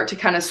needle start to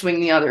kind of swing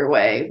the other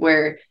way,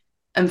 where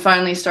I'm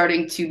finally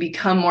starting to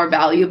become more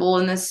valuable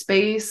in this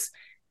space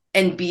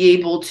and be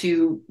able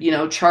to,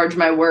 charge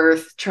my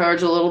worth,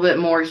 charge a little bit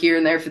more here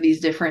and there for these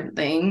different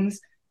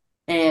things,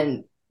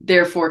 and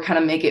therefore kind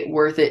of make it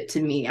worth it to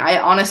me.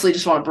 I honestly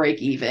just want to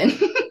break even.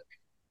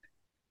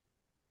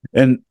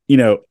 and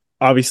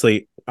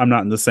obviously I'm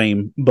not in the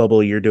same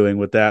bubble you're doing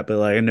with that, but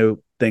like I know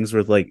things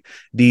with like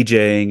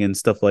DJing and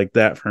stuff like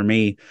that, for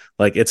me,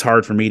 like it's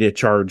hard for me to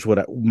charge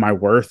my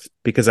worth,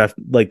 because I've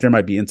like there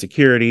might be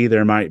insecurity,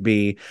 there might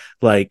be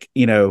like,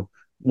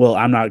 well,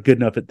 I'm not good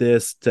enough at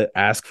this to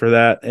ask for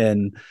that,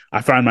 and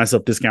I find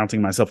myself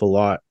discounting myself a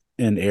lot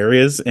in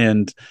areas.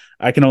 And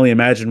I can only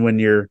imagine when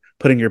you're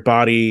putting your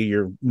body,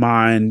 your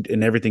mind,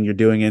 and everything you're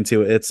doing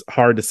into it, it's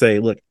hard to say,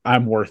 look,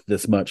 I'm worth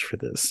this much for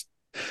this.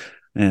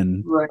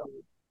 And Right.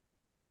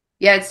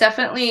 Yeah, it's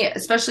definitely,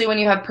 especially when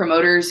you have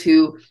promoters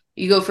who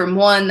you go from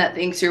one that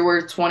thinks you're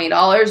worth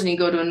 $20 and you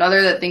go to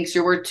another that thinks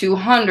you're worth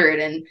 200,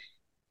 and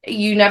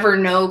you never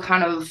know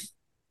kind of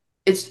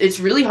it's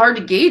really hard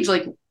to gauge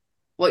like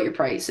what your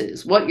price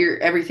is, what your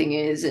everything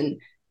is, and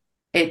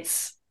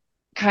it's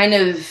kind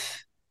of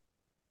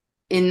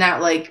in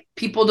that like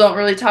people don't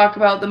really talk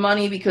about the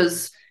money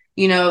because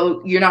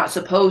you're not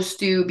supposed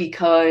to,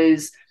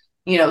 because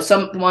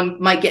someone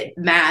might get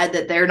mad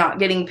that they're not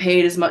getting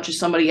paid as much as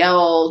somebody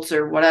else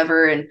or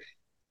whatever. And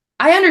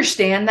I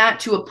understand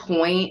that to a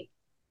point,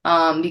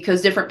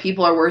 because different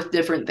people are worth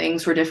different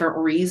things for different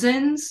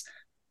reasons.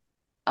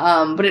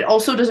 But it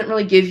also doesn't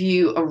really give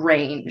you a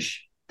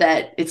range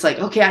that it's like,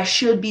 okay, I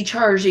should be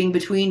charging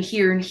between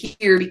here and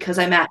here because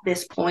I'm at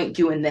this point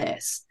doing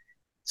this.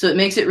 So it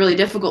makes it really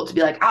difficult to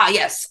be like,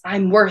 yes,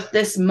 I'm worth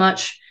this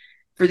much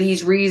for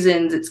these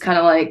reasons. It's kind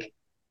of like,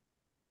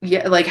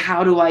 yeah, like,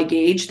 how do I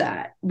gauge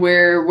that?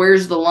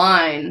 Where's the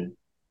line?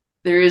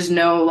 There is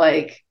no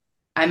like,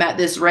 I'm at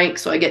this rank,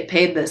 so I get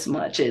paid this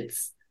much.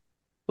 It's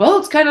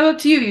kind of up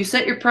to you. You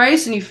set your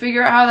price and you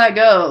figure out how that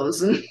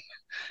goes. And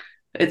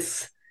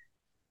it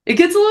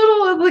gets a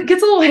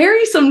little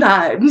hairy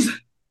sometimes.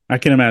 I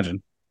can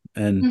imagine.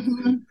 And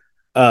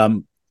Mm-hmm.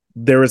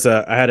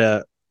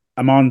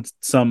 I'm on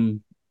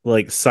some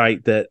like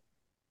site that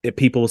if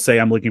people say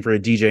I'm looking for a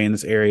DJ in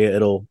this area,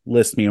 it'll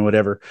list me and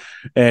whatever.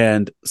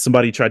 And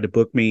somebody tried to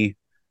book me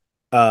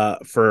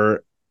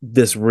for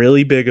this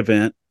really big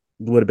event.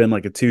 Would have been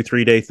like a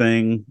 2-3 day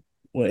thing.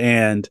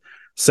 And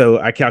so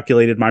I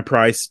calculated my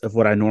price of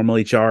what I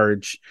normally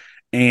charge,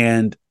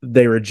 and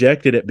they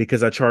rejected it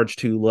because I charged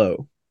too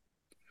low.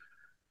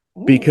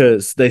 Ooh.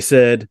 Because they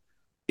said,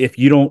 if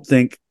you don't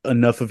think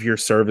enough of your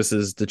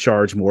services to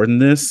charge more than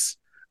this,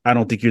 I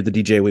don't think you're the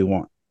DJ we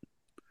want.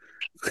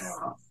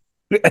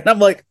 And I'm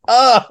like,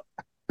 I'm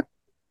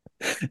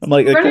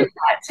like, Running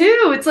that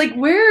too. It's like,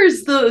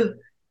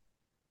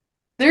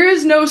 there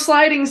is no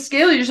sliding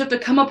scale. You just have to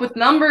come up with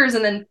numbers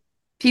and then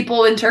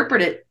people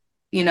interpret it,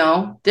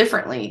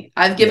 differently.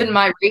 I've yeah, given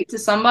my rate to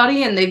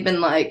somebody and they've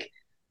been like,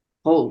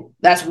 oh,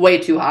 that's way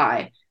too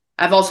high.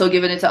 I've also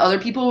given it to other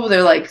people where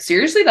they're like,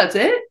 seriously, that's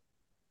it?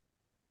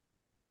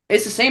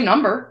 It's the same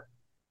number.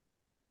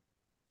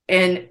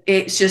 And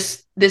it's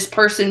just this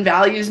person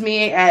values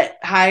me at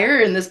higher,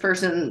 and this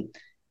person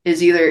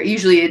is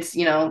usually it's,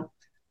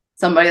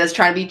 somebody that's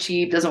trying to be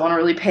cheap, doesn't want to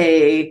really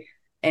pay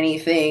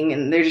anything,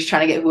 and they're just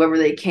trying to get whoever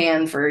they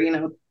can for,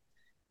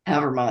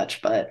 however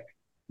much. But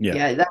yeah.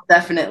 yeah, that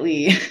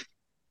definitely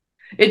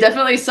it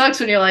definitely sucks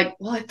when you're like,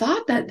 well, I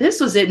thought that this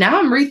was it. Now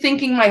I'm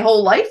rethinking my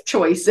whole life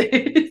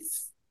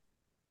choices.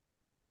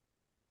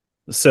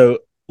 So,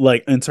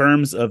 like, in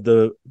terms of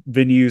the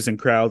venues and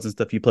crowds and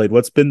stuff you played,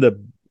 what's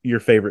been your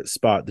favorite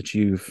spot that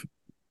you've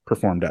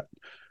performed at?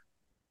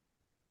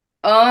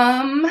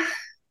 um,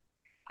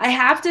 I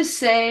have to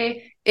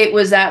say it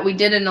was that we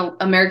did an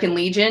American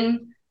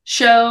Legion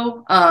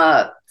show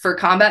for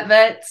combat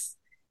vets,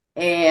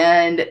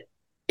 and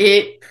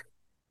it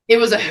it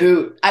was a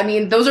hoot. I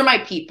mean, those are my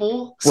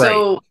people. Right.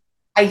 So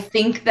I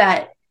think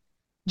that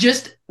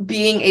just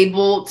being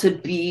able to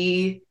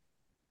be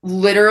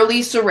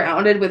literally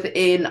surrounded with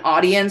an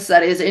audience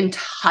that is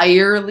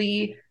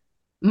entirely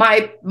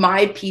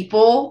my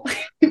people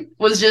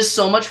was just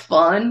so much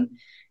fun.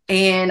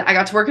 And I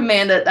got to work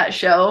Amanda at that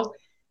show.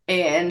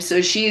 And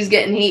so she's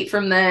getting heat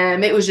from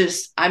them. It was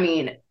just, I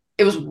mean,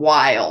 it was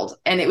wild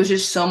and it was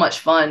just so much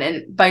fun.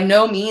 And by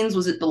no means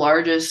was it the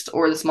largest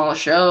or the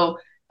smallest show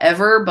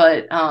ever,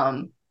 but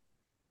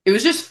it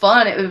was just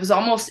fun. It was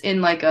almost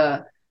in like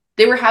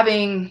they were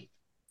having,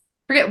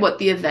 forget what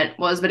the event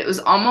was, but it was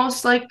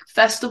almost like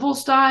festival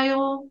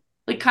style,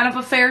 like kind of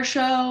a fair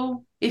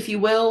show, if you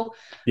will.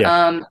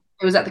 Yeah.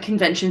 It was at the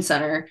convention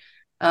center,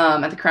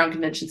 at the Crown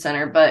Convention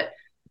Center. But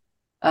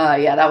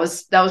yeah, that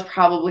was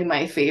probably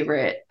my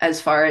favorite,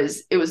 as far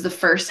as it was the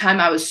first time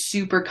I was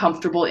super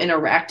comfortable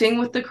interacting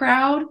with the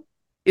crowd.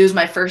 It was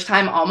my first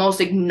time almost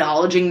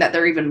acknowledging that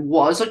there even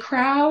was a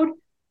crowd.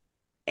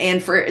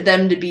 And for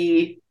them to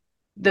be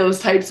those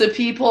types of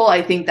people,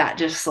 I think that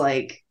just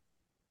like,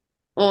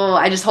 oh,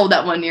 I just hold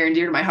that one near and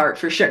dear to my heart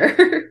for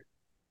sure.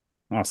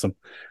 Awesome.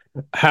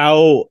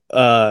 How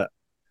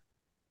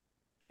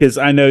because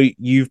I know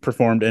you've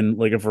performed in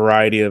like a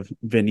variety of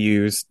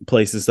venues,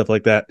 places, stuff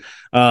like that.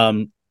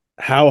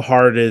 How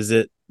hard is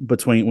it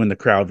between when the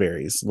crowd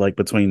varies, like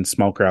between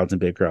small crowds and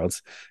big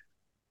crowds?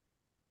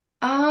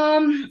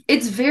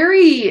 It's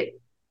very,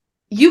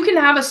 you can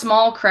have a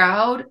small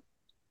crowd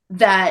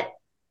that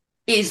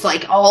is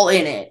like all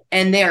in it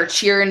and they're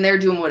cheering, they're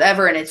doing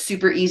whatever, and it's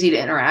super easy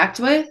to interact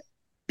with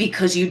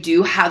because you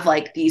do have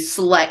like these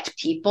select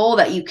people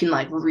that you can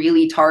like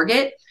really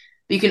target.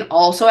 But you can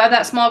also have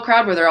that small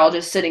crowd where they're all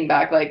just sitting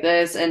back like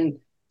this and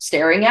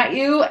staring at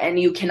you, and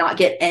you cannot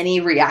get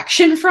any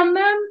reaction from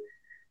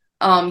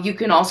them. You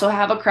can also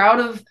have a crowd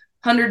of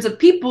hundreds of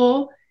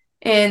people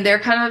and they're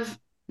kind of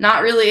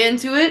not really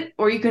into it,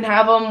 or you can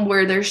have them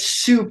where they're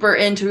super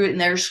into it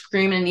and they're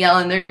screaming and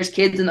yelling. There's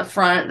kids in the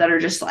front that are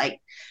just like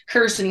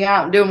cursing you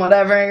out and doing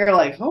whatever, and you're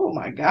like, oh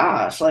my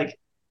gosh, like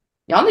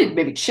y'all need to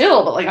maybe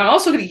chill, but like I'm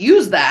also going to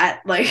use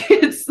that. Like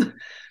it's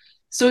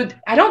so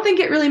I don't think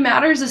it really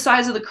matters the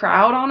size of the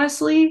crowd,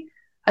 honestly.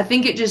 I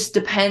think it just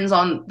depends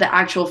on the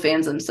actual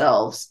fans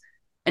themselves.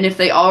 And if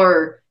they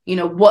are,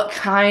 what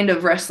kind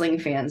of wrestling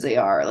fans they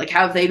are. Like,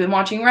 have they been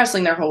watching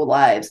wrestling their whole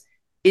lives?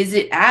 Is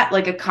it at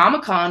like a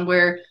Comic-Con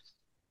where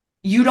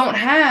you don't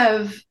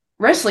have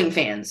wrestling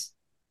fans?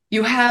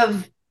 You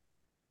have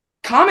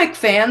comic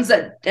fans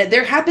that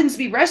there happens to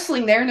be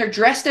wrestling there and they're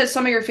dressed as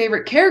some of your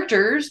favorite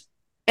characters.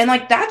 And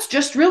like, that's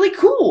just really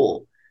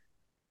cool.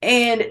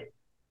 And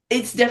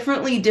it's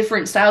definitely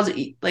different styles.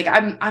 Like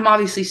I'm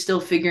obviously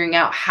still figuring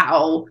out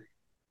how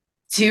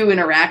to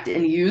interact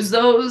and use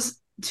those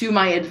to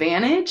my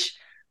advantage.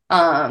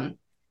 But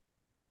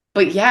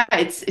yeah,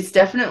 it's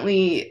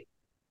definitely,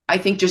 I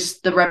think,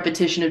 just the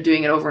repetition of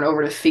doing it over and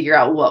over to figure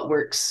out what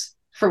works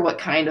for what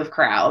kind of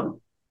crowd.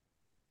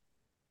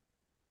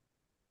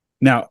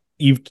 Now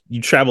you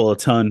travel a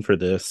ton for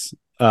this.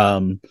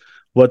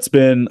 What's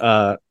been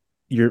have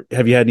you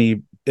had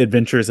any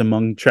adventures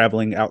among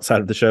traveling outside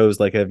of the shows?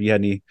 Like, have you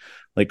had any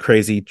like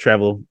crazy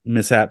travel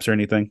mishaps or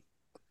anything?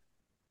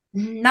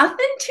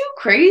 Nothing too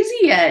crazy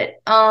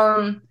yet.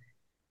 The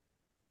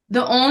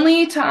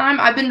only time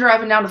I've been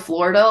driving down to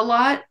Florida a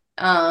lot.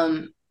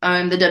 I'm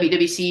the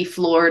WWC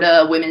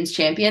Florida Women's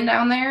Champion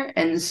down there,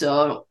 and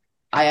so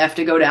I have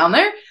to go down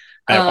there.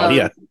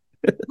 Yeah.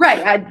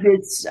 Right,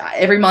 it's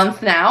every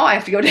month now. I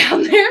have to go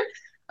down there.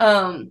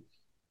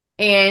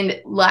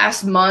 And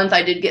last month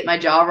I did get my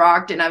jaw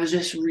rocked, and I was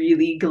just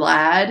really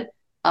glad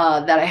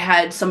that I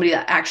had somebody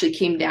that actually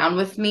came down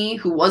with me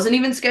who wasn't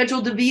even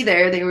scheduled to be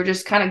there. They were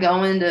just kind of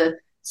going to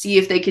see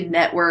if they could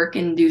network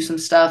and do some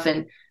stuff.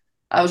 And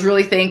I was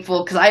really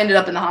thankful because I ended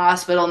up in the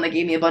hospital and they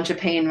gave me a bunch of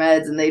pain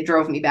meds and they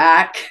drove me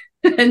back.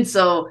 And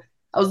so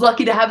I was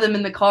lucky to have them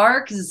in the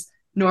car because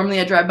normally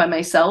I drive by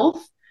myself.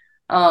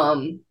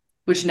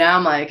 Which now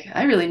I'm like,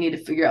 I really need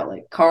to figure out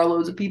like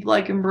carloads of people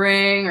I can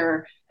bring,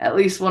 or at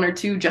least one or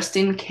two just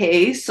in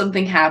case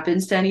something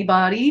happens to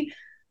anybody.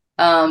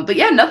 But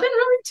yeah, nothing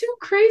really too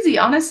crazy.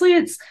 Honestly,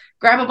 it's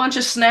grab a bunch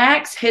of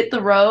snacks, hit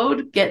the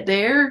road, get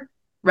there,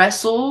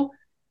 wrestle.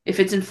 If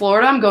it's in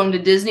Florida, I'm going to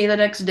Disney the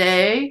next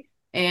day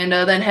and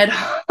then head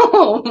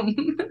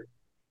home.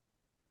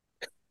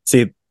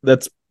 See,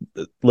 that's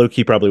low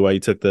key probably why you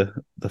took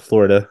the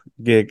Florida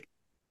gig.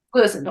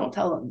 Listen, don't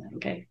tell them that,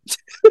 okay?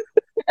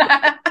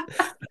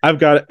 I've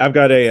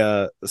got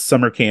a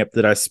summer camp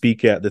that I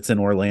speak at that's in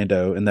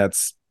Orlando, and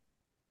that's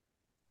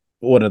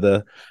one of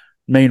the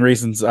main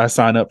reasons I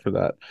sign up for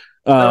that.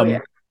 Oh yeah.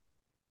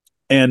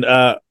 And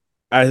I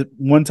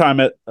one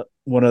time at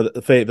one of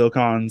the Fayetteville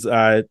cons,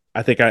 I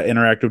think I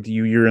interacted with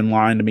you. You're in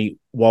line to meet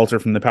Walter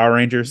from the Power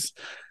Rangers.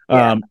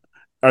 Yeah.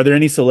 Are there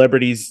any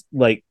celebrities,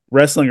 like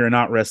wrestling or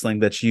not wrestling,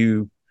 that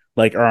you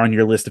like are on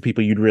your list of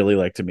people you'd really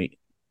like to meet?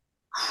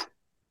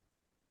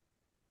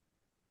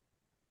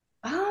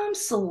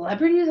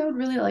 Celebrities I would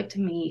really like to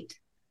meet.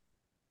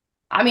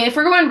 I mean, if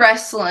we're going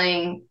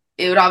wrestling,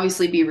 it would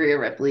obviously be Rhea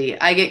Ripley.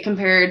 I get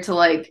compared to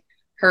like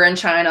her in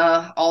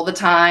China all the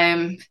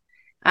time.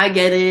 I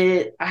get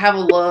it. I have a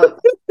look.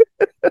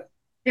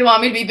 They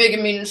want me to be big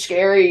and mean and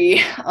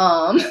scary.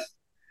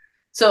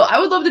 So I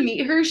would love to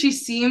meet her. She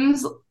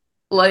seems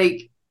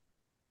like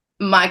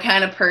my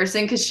kind of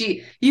person because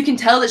you can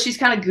tell that she's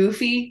kind of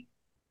goofy.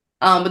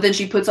 But then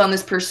she puts on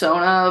this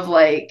persona of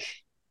like.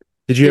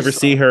 Did you ever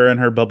see her in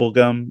her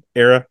bubblegum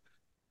era?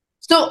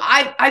 So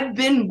I've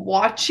been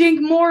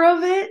watching more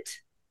of it.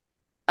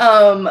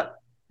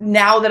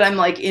 Now that I'm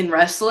like in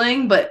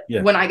wrestling, but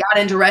Yeah. when I got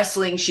into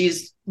wrestling,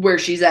 she's where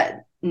she's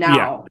at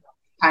now,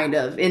 kind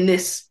of in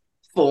this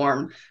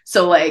form.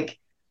 So like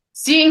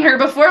seeing her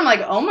before, I'm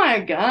like, oh my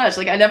gosh,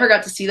 like I never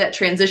got to see that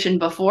transition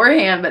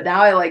beforehand, but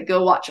now I like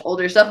go watch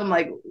older stuff. I'm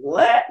like,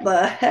 what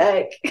the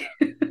heck?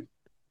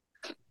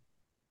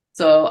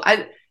 So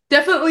I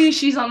definitely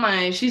she's on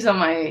my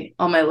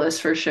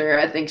list for sure.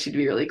 I think she'd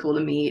be really cool to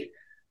meet.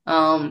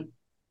 I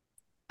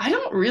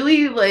don't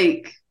really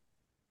like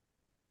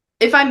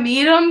if I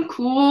meet them,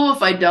 cool.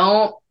 If I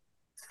don't,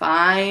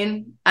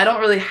 fine. I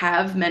don't really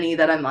have many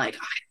that I'm like, I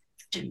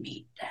have to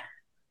meet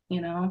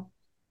that,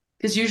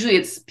 because usually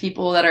it's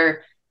people that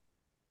are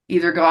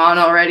either gone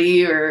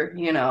already or,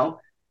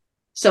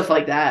 stuff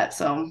like that.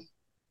 So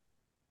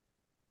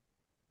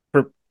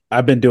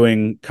I've been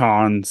doing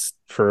cons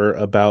for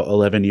about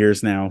 11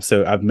 years now,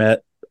 so I've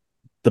met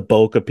the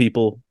bulk of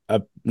people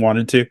I've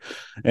wanted to,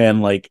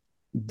 and like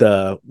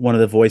one of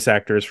the voice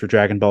actors for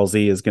Dragon Ball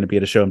Z is going to be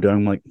at a show I'm doing.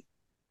 I'm like,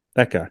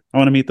 that guy, I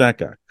want to meet that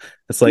guy.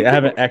 It's like I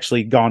haven't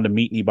actually gone to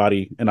meet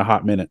anybody in a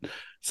hot minute,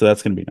 so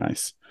that's going to be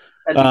nice.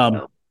 That'd be Um,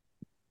 dope.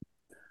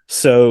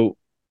 so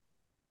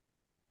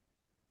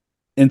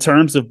in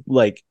terms of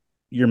like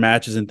your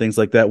matches and things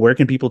like that, where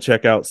can people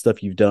check out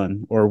stuff you've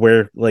done, or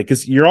where like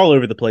because you're all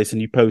over the place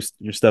and you post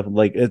your stuff?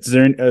 Like, is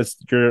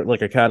there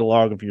like a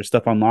catalog of your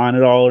stuff online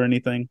at all or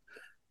anything?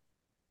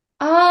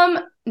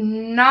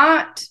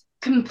 Not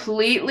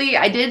completely.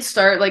 I did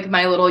start like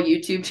my little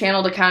YouTube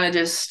channel to kind of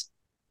just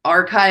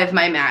archive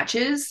my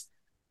matches.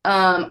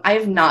 I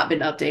have not been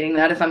updating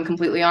that if I'm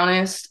completely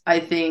honest. I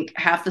think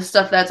half the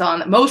stuff that's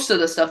on, most of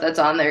the stuff that's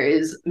on there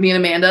is me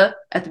and Amanda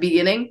at the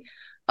beginning.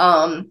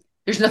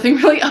 There's nothing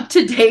really up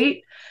to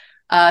date.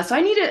 So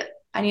I need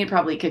to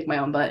probably kick my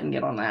own butt and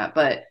get on that.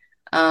 But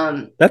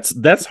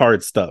That's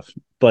hard stuff.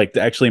 Like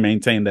to actually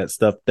maintain that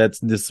stuff. That's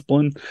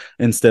discipline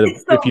instead of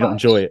it's so if you don't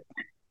enjoy much. it.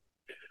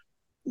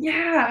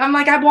 Yeah, I'm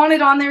like I want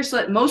it on there so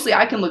that mostly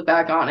I can look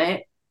back on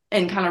it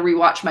and kind of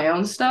rewatch my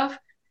own stuff.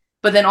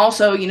 But then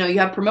also, you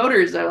have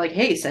promoters that are like,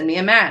 hey, send me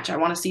a match. I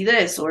want to see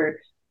this. Or,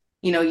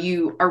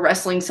 you are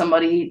wrestling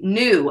somebody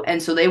new.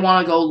 And so they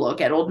want to go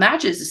look at old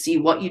matches to see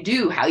what you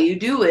do, how you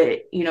do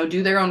it,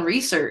 do their own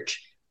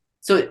research.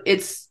 So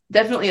it's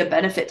definitely a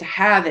benefit to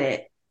have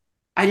it.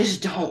 I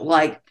just don't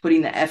like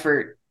putting the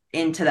effort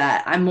into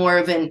that. I'm more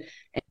of an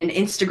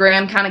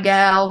Instagram kind of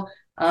gal.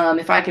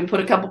 If I can put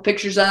a couple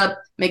pictures up,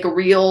 make a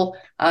reel,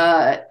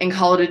 and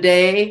call it a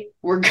day,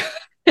 we're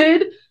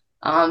good.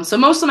 So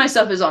most of my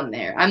stuff is on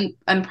there.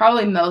 I'm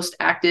probably most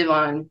active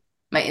on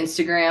my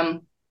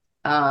Instagram,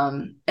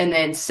 and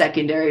then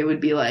secondary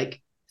would be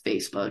like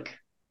Facebook.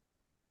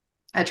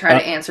 I try Uh,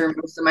 to answer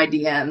most of my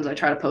DMs. I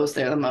try to post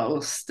there the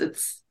most.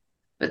 It's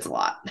a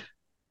lot.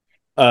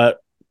 uh,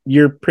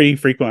 you're pretty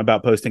frequent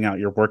about posting out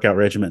your workout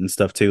regimen and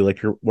stuff too, like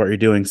what you're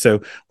doing.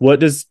 So, what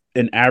does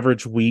an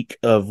average week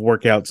of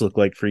workouts look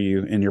like for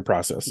you in your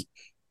process?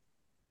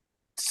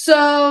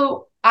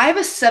 So I have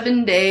a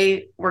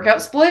 7-day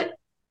workout split.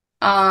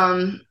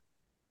 Um,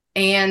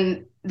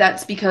 and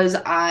that's because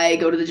I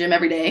go to the gym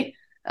every day.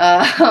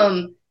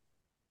 Um,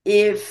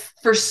 if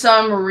for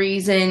some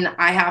reason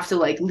I have to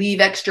like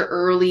leave extra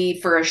early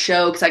for a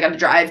show because I got to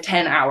drive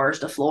 10 hours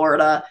to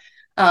Florida,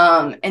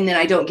 and then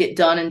I don't get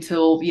done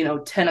until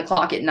 10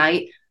 o'clock at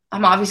night,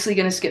 I'm obviously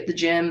going to skip the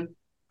gym.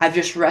 I've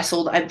just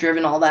wrestled, I've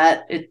driven all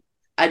that.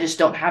 I just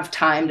don't have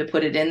time to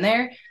put it in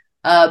there.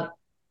 Uh,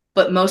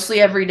 but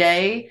mostly every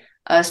day,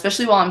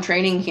 especially while I'm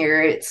training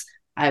here, it's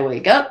I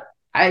wake up,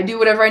 I do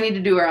whatever I need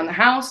to do around the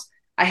house,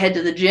 I head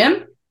to the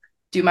gym,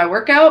 do my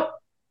workout,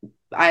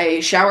 I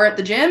shower at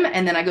the gym,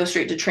 and then I go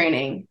straight to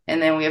training.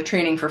 And then we have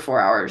training for 4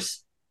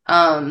 hours.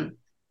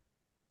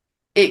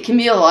 It can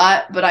be a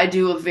lot, but I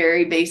do a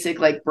very basic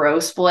like bro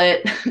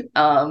split,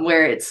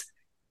 where I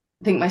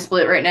think my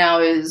split right now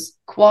is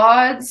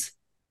quads,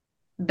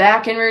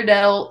 back and rear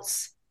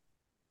delts,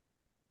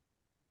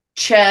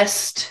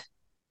 chest,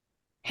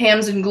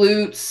 hams and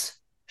glutes,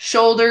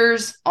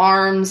 shoulders,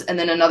 arms, and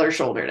then another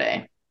shoulder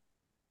day.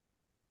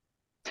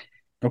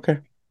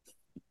 Okay.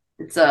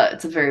 It's a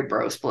very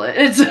bro split.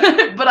 It's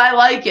but I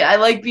like it. I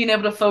like being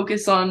able to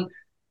focus on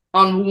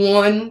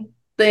one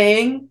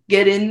thing,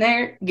 get in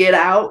there, get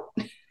out.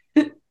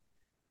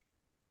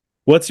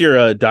 What's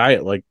your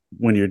diet like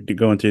when you're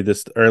going through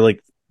this, or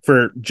like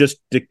for just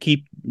to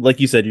keep, like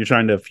you said, you're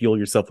trying to fuel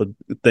yourself with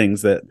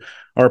things that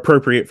are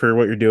appropriate for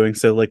what you're doing.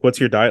 So, like, what's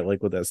your diet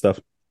like with that stuff?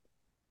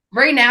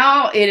 Right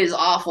now, it is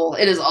awful.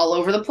 It is all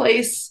over the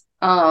place.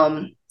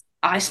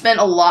 I spent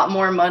a lot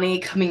more money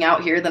coming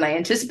out here than I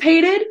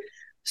anticipated.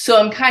 So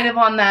I'm kind of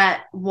on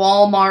that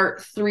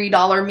Walmart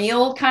 $3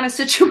 meal kind of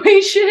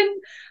situation,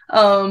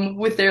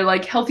 with their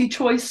like healthy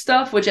choice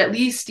stuff, which at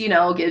least,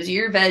 gives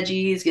you your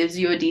veggies, gives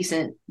you a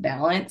decent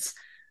balance.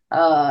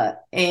 But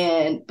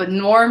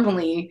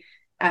normally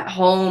at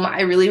home,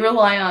 I really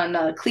rely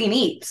on Clean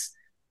Eats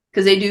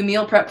because they do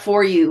meal prep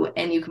for you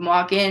and you can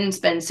walk in,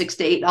 spend $6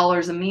 to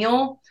 $8 a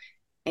meal,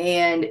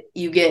 and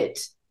you get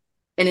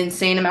an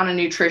insane amount of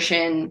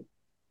nutrition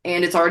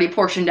and it's already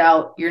portioned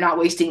out. You're not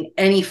wasting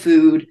any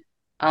food.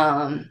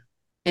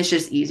 It's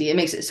just easy. It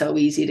makes it so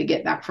easy to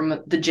get back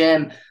from the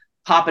gym,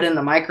 pop it in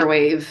the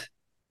microwave,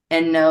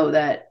 and know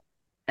that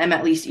I'm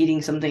at least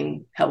eating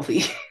something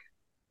healthy.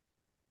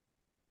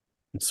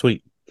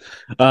 Sweet.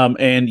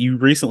 And you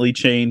recently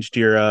changed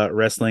your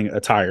wrestling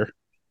attire.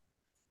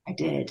 I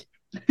did.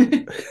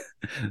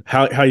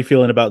 How you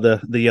feeling about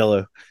the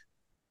yellow?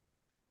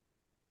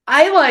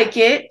 I like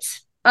it.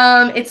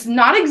 It's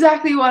not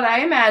exactly what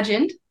I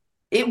imagined.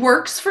 It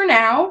works for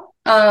now.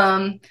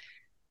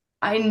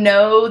 I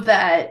know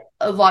that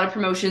a lot of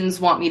promotions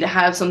want me to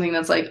have something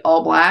that's like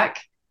all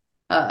black,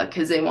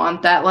 because they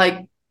want that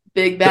like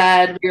big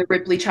bad Rhea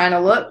Ripley China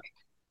look.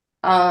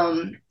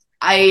 Um,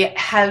 I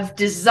have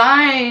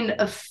designed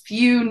a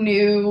few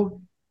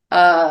new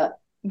uh,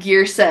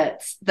 gear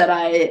sets that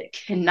I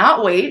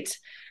cannot wait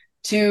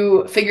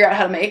to figure out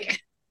how to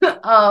make.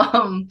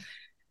 um,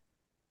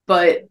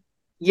 but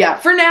yeah,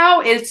 for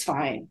now it's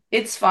fine.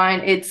 It's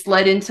fine. It's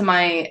led into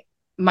my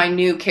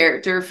new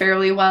character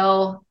fairly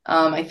well.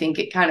 I think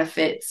it kind of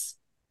fits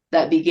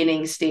that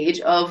beginning stage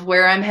of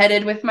where I'm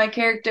headed with my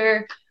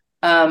character.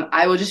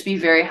 I will just be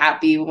very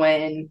happy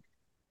when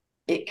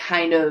it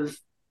kind of,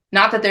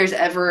 not that there's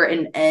ever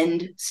an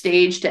end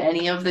stage to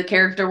any of the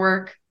character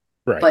work,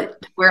 Right. but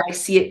where I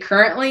see it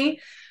currently,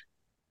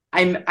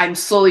 I'm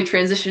slowly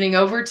transitioning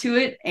over to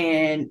it,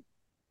 and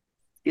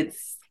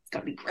it's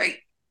gonna be great.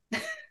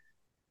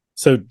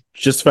 So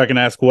just if I can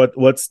ask,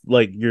 what's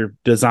like your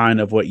design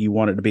of what you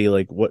want it to be,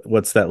 like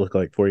what's that look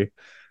like for you?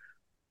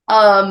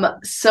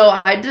 So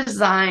I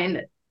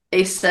designed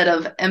a set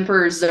of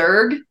Emperor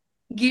Zurg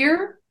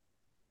gear.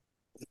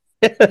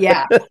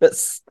 Yeah.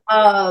 Yes.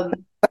 Um,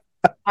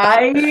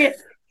 I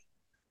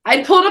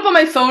I'd pull it up on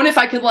my phone if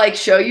I could like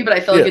show you, but I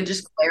feel like Yeah. it'd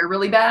just glare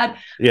really bad.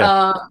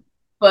 Yeah.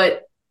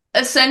 But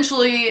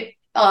essentially,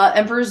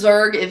 Emperor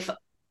Zurg, if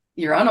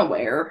you're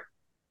unaware,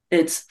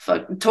 it's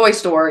Toy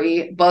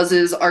Story,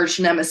 Buzz's arch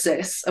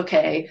nemesis.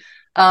 Okay,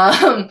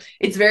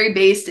 it's very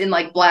based in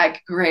like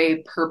black,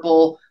 gray,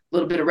 purple, a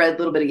little bit of red, a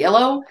little bit of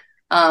yellow.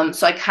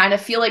 So I kind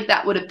of feel like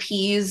that would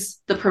appease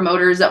the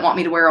promoters that want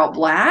me to wear all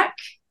black,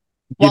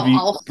 Give while you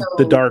the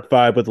also, dark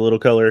vibe with a little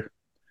color.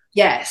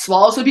 yes,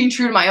 while also being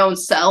true to my own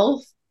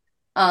self.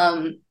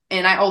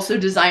 And I also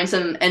designed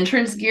some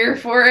entrance gear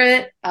for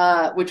it,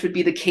 which would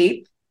be the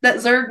cape that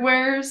Zurg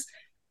wears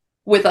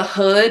with a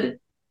hood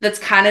that's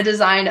kind of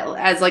designed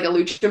as like a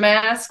lucha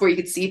mask where you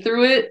could see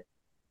through it.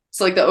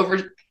 So like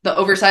the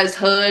oversized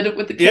hood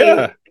with the cape.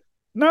 Yeah.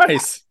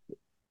 Nice.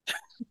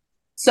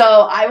 So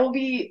I will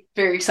be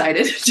very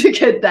excited to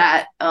get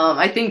that.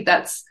 I think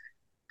that's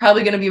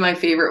probably going to be my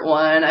favorite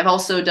one. I've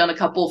also done a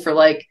couple for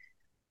like,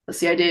 let's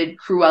see, I did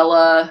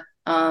Cruella,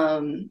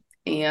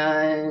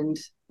 and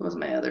what was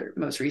my other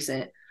most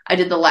recent? I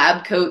did the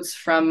lab coats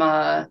from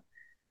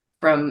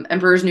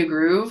Emperor's New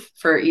Groove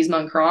for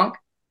Yzma and Kronk.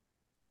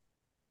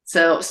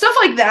 So stuff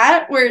like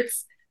that, where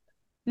it's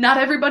not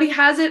everybody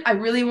has it. I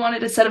really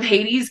wanted a set of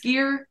Hades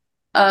gear,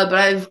 but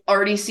I've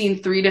already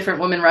seen 3 different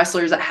women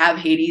wrestlers that have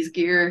Hades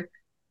gear.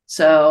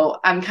 So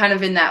I'm kind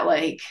of in that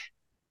like,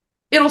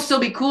 it'll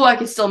still be cool. I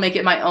could still make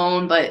it my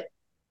own, but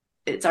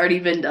it's already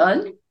been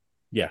done.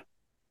 Yeah.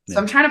 So Yeah.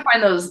 I'm trying to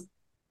find those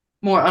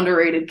more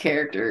underrated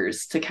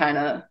characters to kind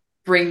of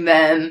bring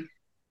them.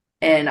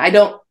 And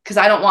because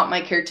I don't want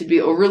my character to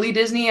be overly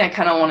Disney. I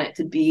kind of want it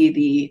to be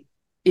the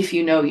if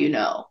you know, you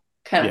know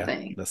kind of Yeah.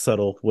 thing. The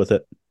subtle with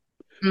it.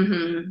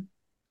 Mm-hmm.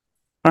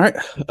 All right.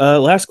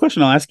 Last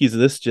question I'll ask you is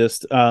this: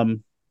 just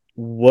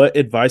what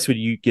advice would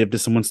you give to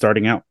someone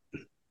starting out?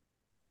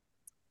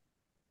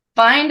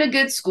 Find a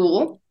good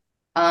school.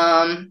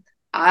 I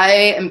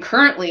am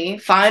currently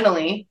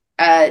finally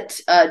at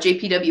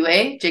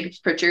JPWA, Jacobs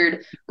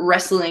Pritchard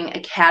Wrestling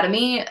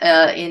Academy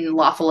in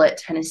Lafayette,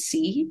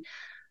 Tennessee.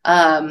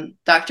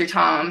 Dr.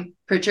 Tom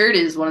Pritchard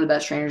is one of the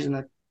best trainers in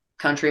the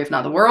country, if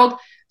not the world.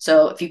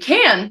 So if you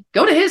can,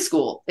 go to his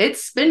school.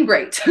 It's been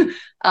great.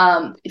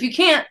 If you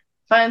can't,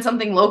 find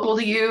something local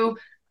to you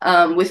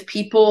with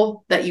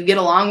people that you get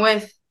along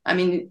with. I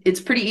mean,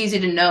 it's pretty easy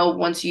to know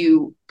once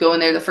you go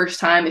in there the first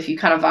time if you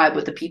kind of vibe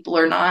with the people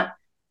or not.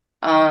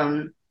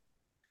 Um,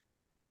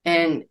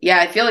 and yeah,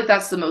 I feel like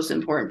that's the most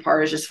important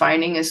part is just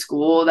finding a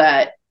school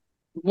that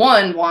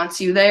one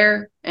wants you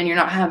there and you're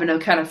not having to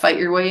kind of fight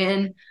your way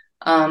in,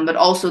 but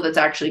also that's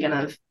actually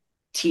going to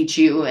teach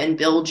you and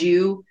build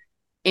you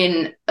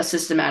in a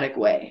systematic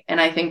way. And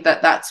I think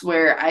that that's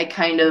where I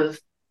kind of,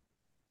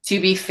 to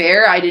be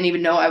fair, I didn't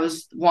even know I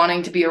was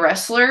wanting to be a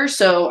wrestler.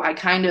 So I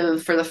kind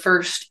of, for the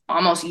first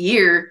almost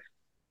year,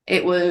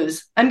 it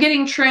was, I'm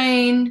getting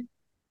trained,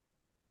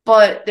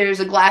 but there's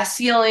a glass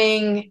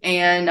ceiling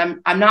and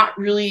I'm not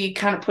really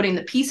kind of putting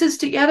the pieces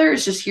together.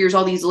 It's just here's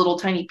all these little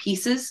tiny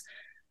pieces.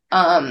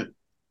 Um,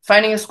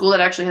 Finding a school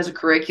that actually has a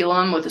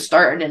curriculum with a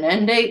start and an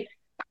end date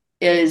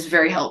is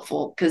very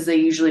helpful because they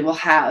usually will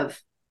have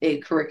a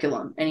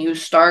curriculum and you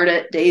start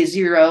at day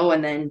 0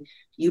 and then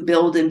you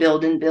build and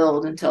build and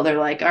build until they're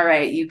like, all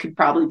right, you could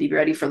probably be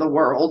ready for the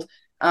world.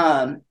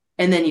 And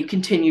then you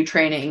continue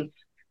training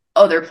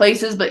other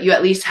places, but you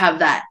at least have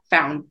that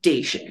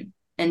foundation,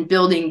 and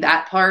building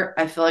that part,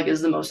 I feel like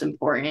is the most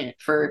important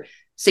for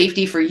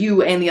safety for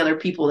you and the other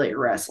people that you're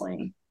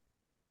wrestling.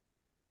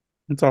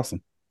 That's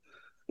awesome.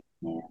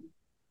 Yeah.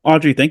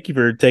 Audrey, thank you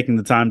for taking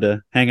the time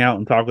to hang out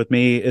and talk with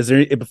me. Is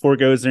there, before it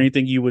goes, is there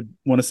anything you would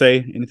want to say?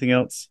 Anything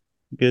else?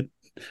 Good.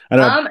 I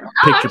know I No, picked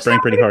I'm your so brain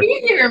happy pretty to hard.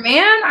 be here,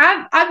 man.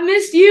 I've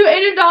missed you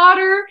and your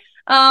daughter.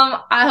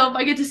 I hope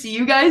I get to see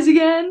you guys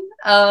again.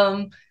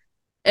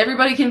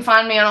 Everybody can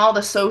find me on all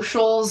the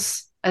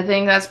socials. I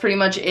think that's pretty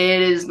much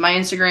it. Is my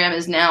Instagram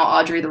is now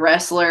Audrey the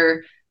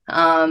Wrestler.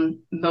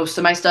 Most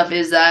of my stuff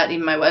is that.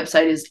 Even my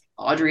website is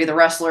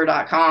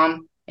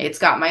audreythewrestler.com. It's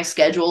got my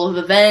schedule of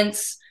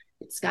events.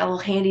 It's got a little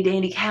handy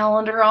dandy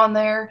calendar on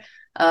there,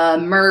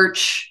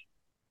 merch,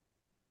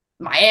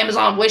 my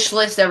Amazon wish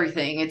list,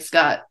 everything. It's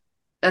got,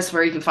 that's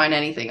where you can find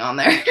anything on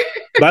there.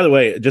 By the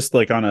way, just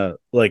like on a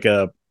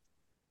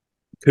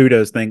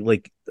kudos thing,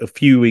 like a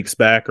few weeks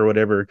back or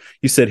whatever,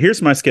 you said,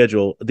 "Here's my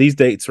schedule. These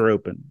dates are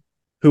open.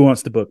 Who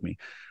wants to book me?"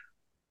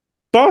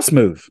 Boss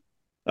move.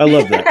 I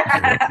love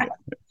that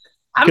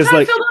I'm because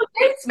trying to like fill those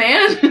dates,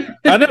 man.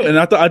 I know, and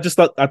I thought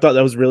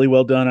that was really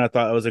well done. I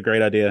thought it was a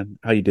great idea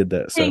how you did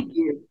that. So Thank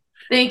you.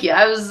 Thank you.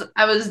 I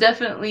was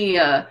definitely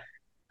I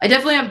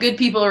definitely have good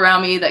people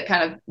around me that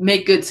kind of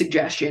make good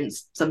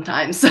suggestions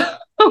sometimes.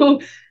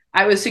 So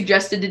I was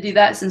suggested to do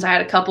that since I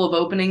had a couple of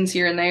openings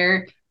here and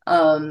there.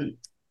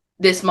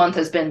 This month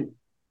has been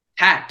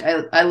packed.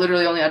 I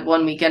literally only had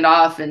one weekend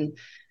off, and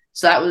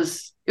so it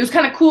was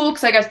kind of cool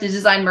because I got to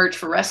design merch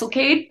for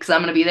WrestleCade because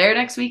I'm going to be there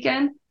next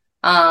weekend.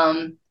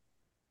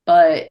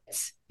 But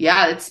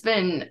yeah, it's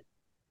been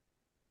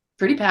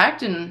pretty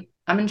packed, and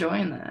I'm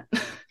enjoying that.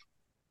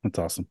 that's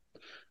awesome.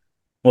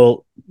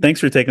 Well, thanks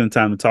for taking the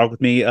time to talk with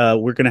me.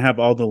 We're going to have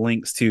all the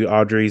links to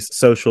Audrey's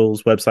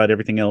socials, website,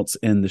 everything else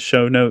in the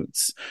show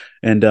notes.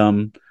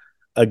 And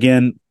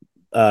again,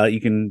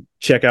 you can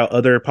check out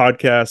other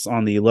podcasts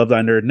on the Love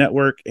Thy Nerd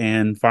Network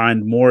and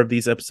find more of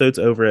these episodes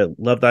over at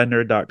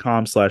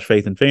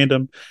lovethynerd.com/faith and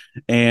fandom.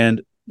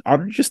 And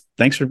Audrey, just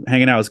thanks for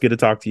hanging out. It's good to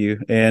talk to you.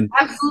 And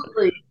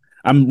Absolutely.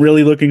 I'm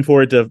really looking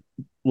forward to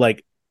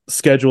like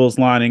schedules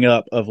lining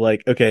up of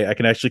like, okay, I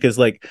can actually, because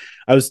like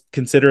I was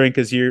considering,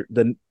 because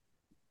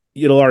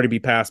it'll already be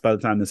past by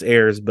the time this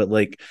airs, but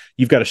like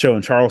you've got a show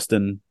in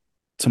Charleston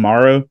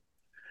tomorrow.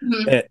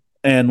 Mm-hmm.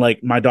 And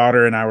like my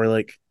daughter and I were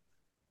like,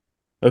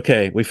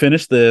 okay, we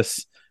finished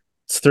this.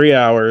 It's 3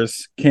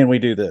 hours. Can we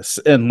do this?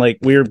 And like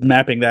we're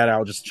mapping that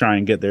out just to try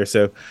and get there.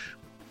 So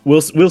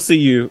we'll see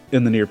you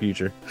in the near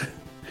future.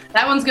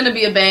 That one's gonna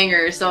be a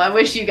banger, so I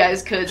wish you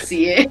guys could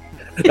see it.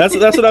 That's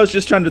what I was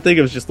just trying to think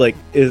of. Just like,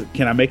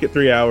 can I make it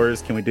 3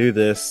 hours? Can we do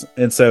this?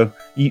 And so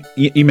you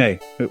may.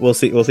 We'll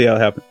see how it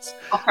happens.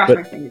 I'll cross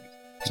my fingers.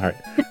 All right.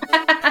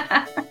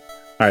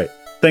 All right.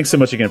 Thanks so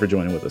much again for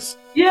joining with us.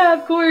 Yeah,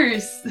 of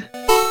course.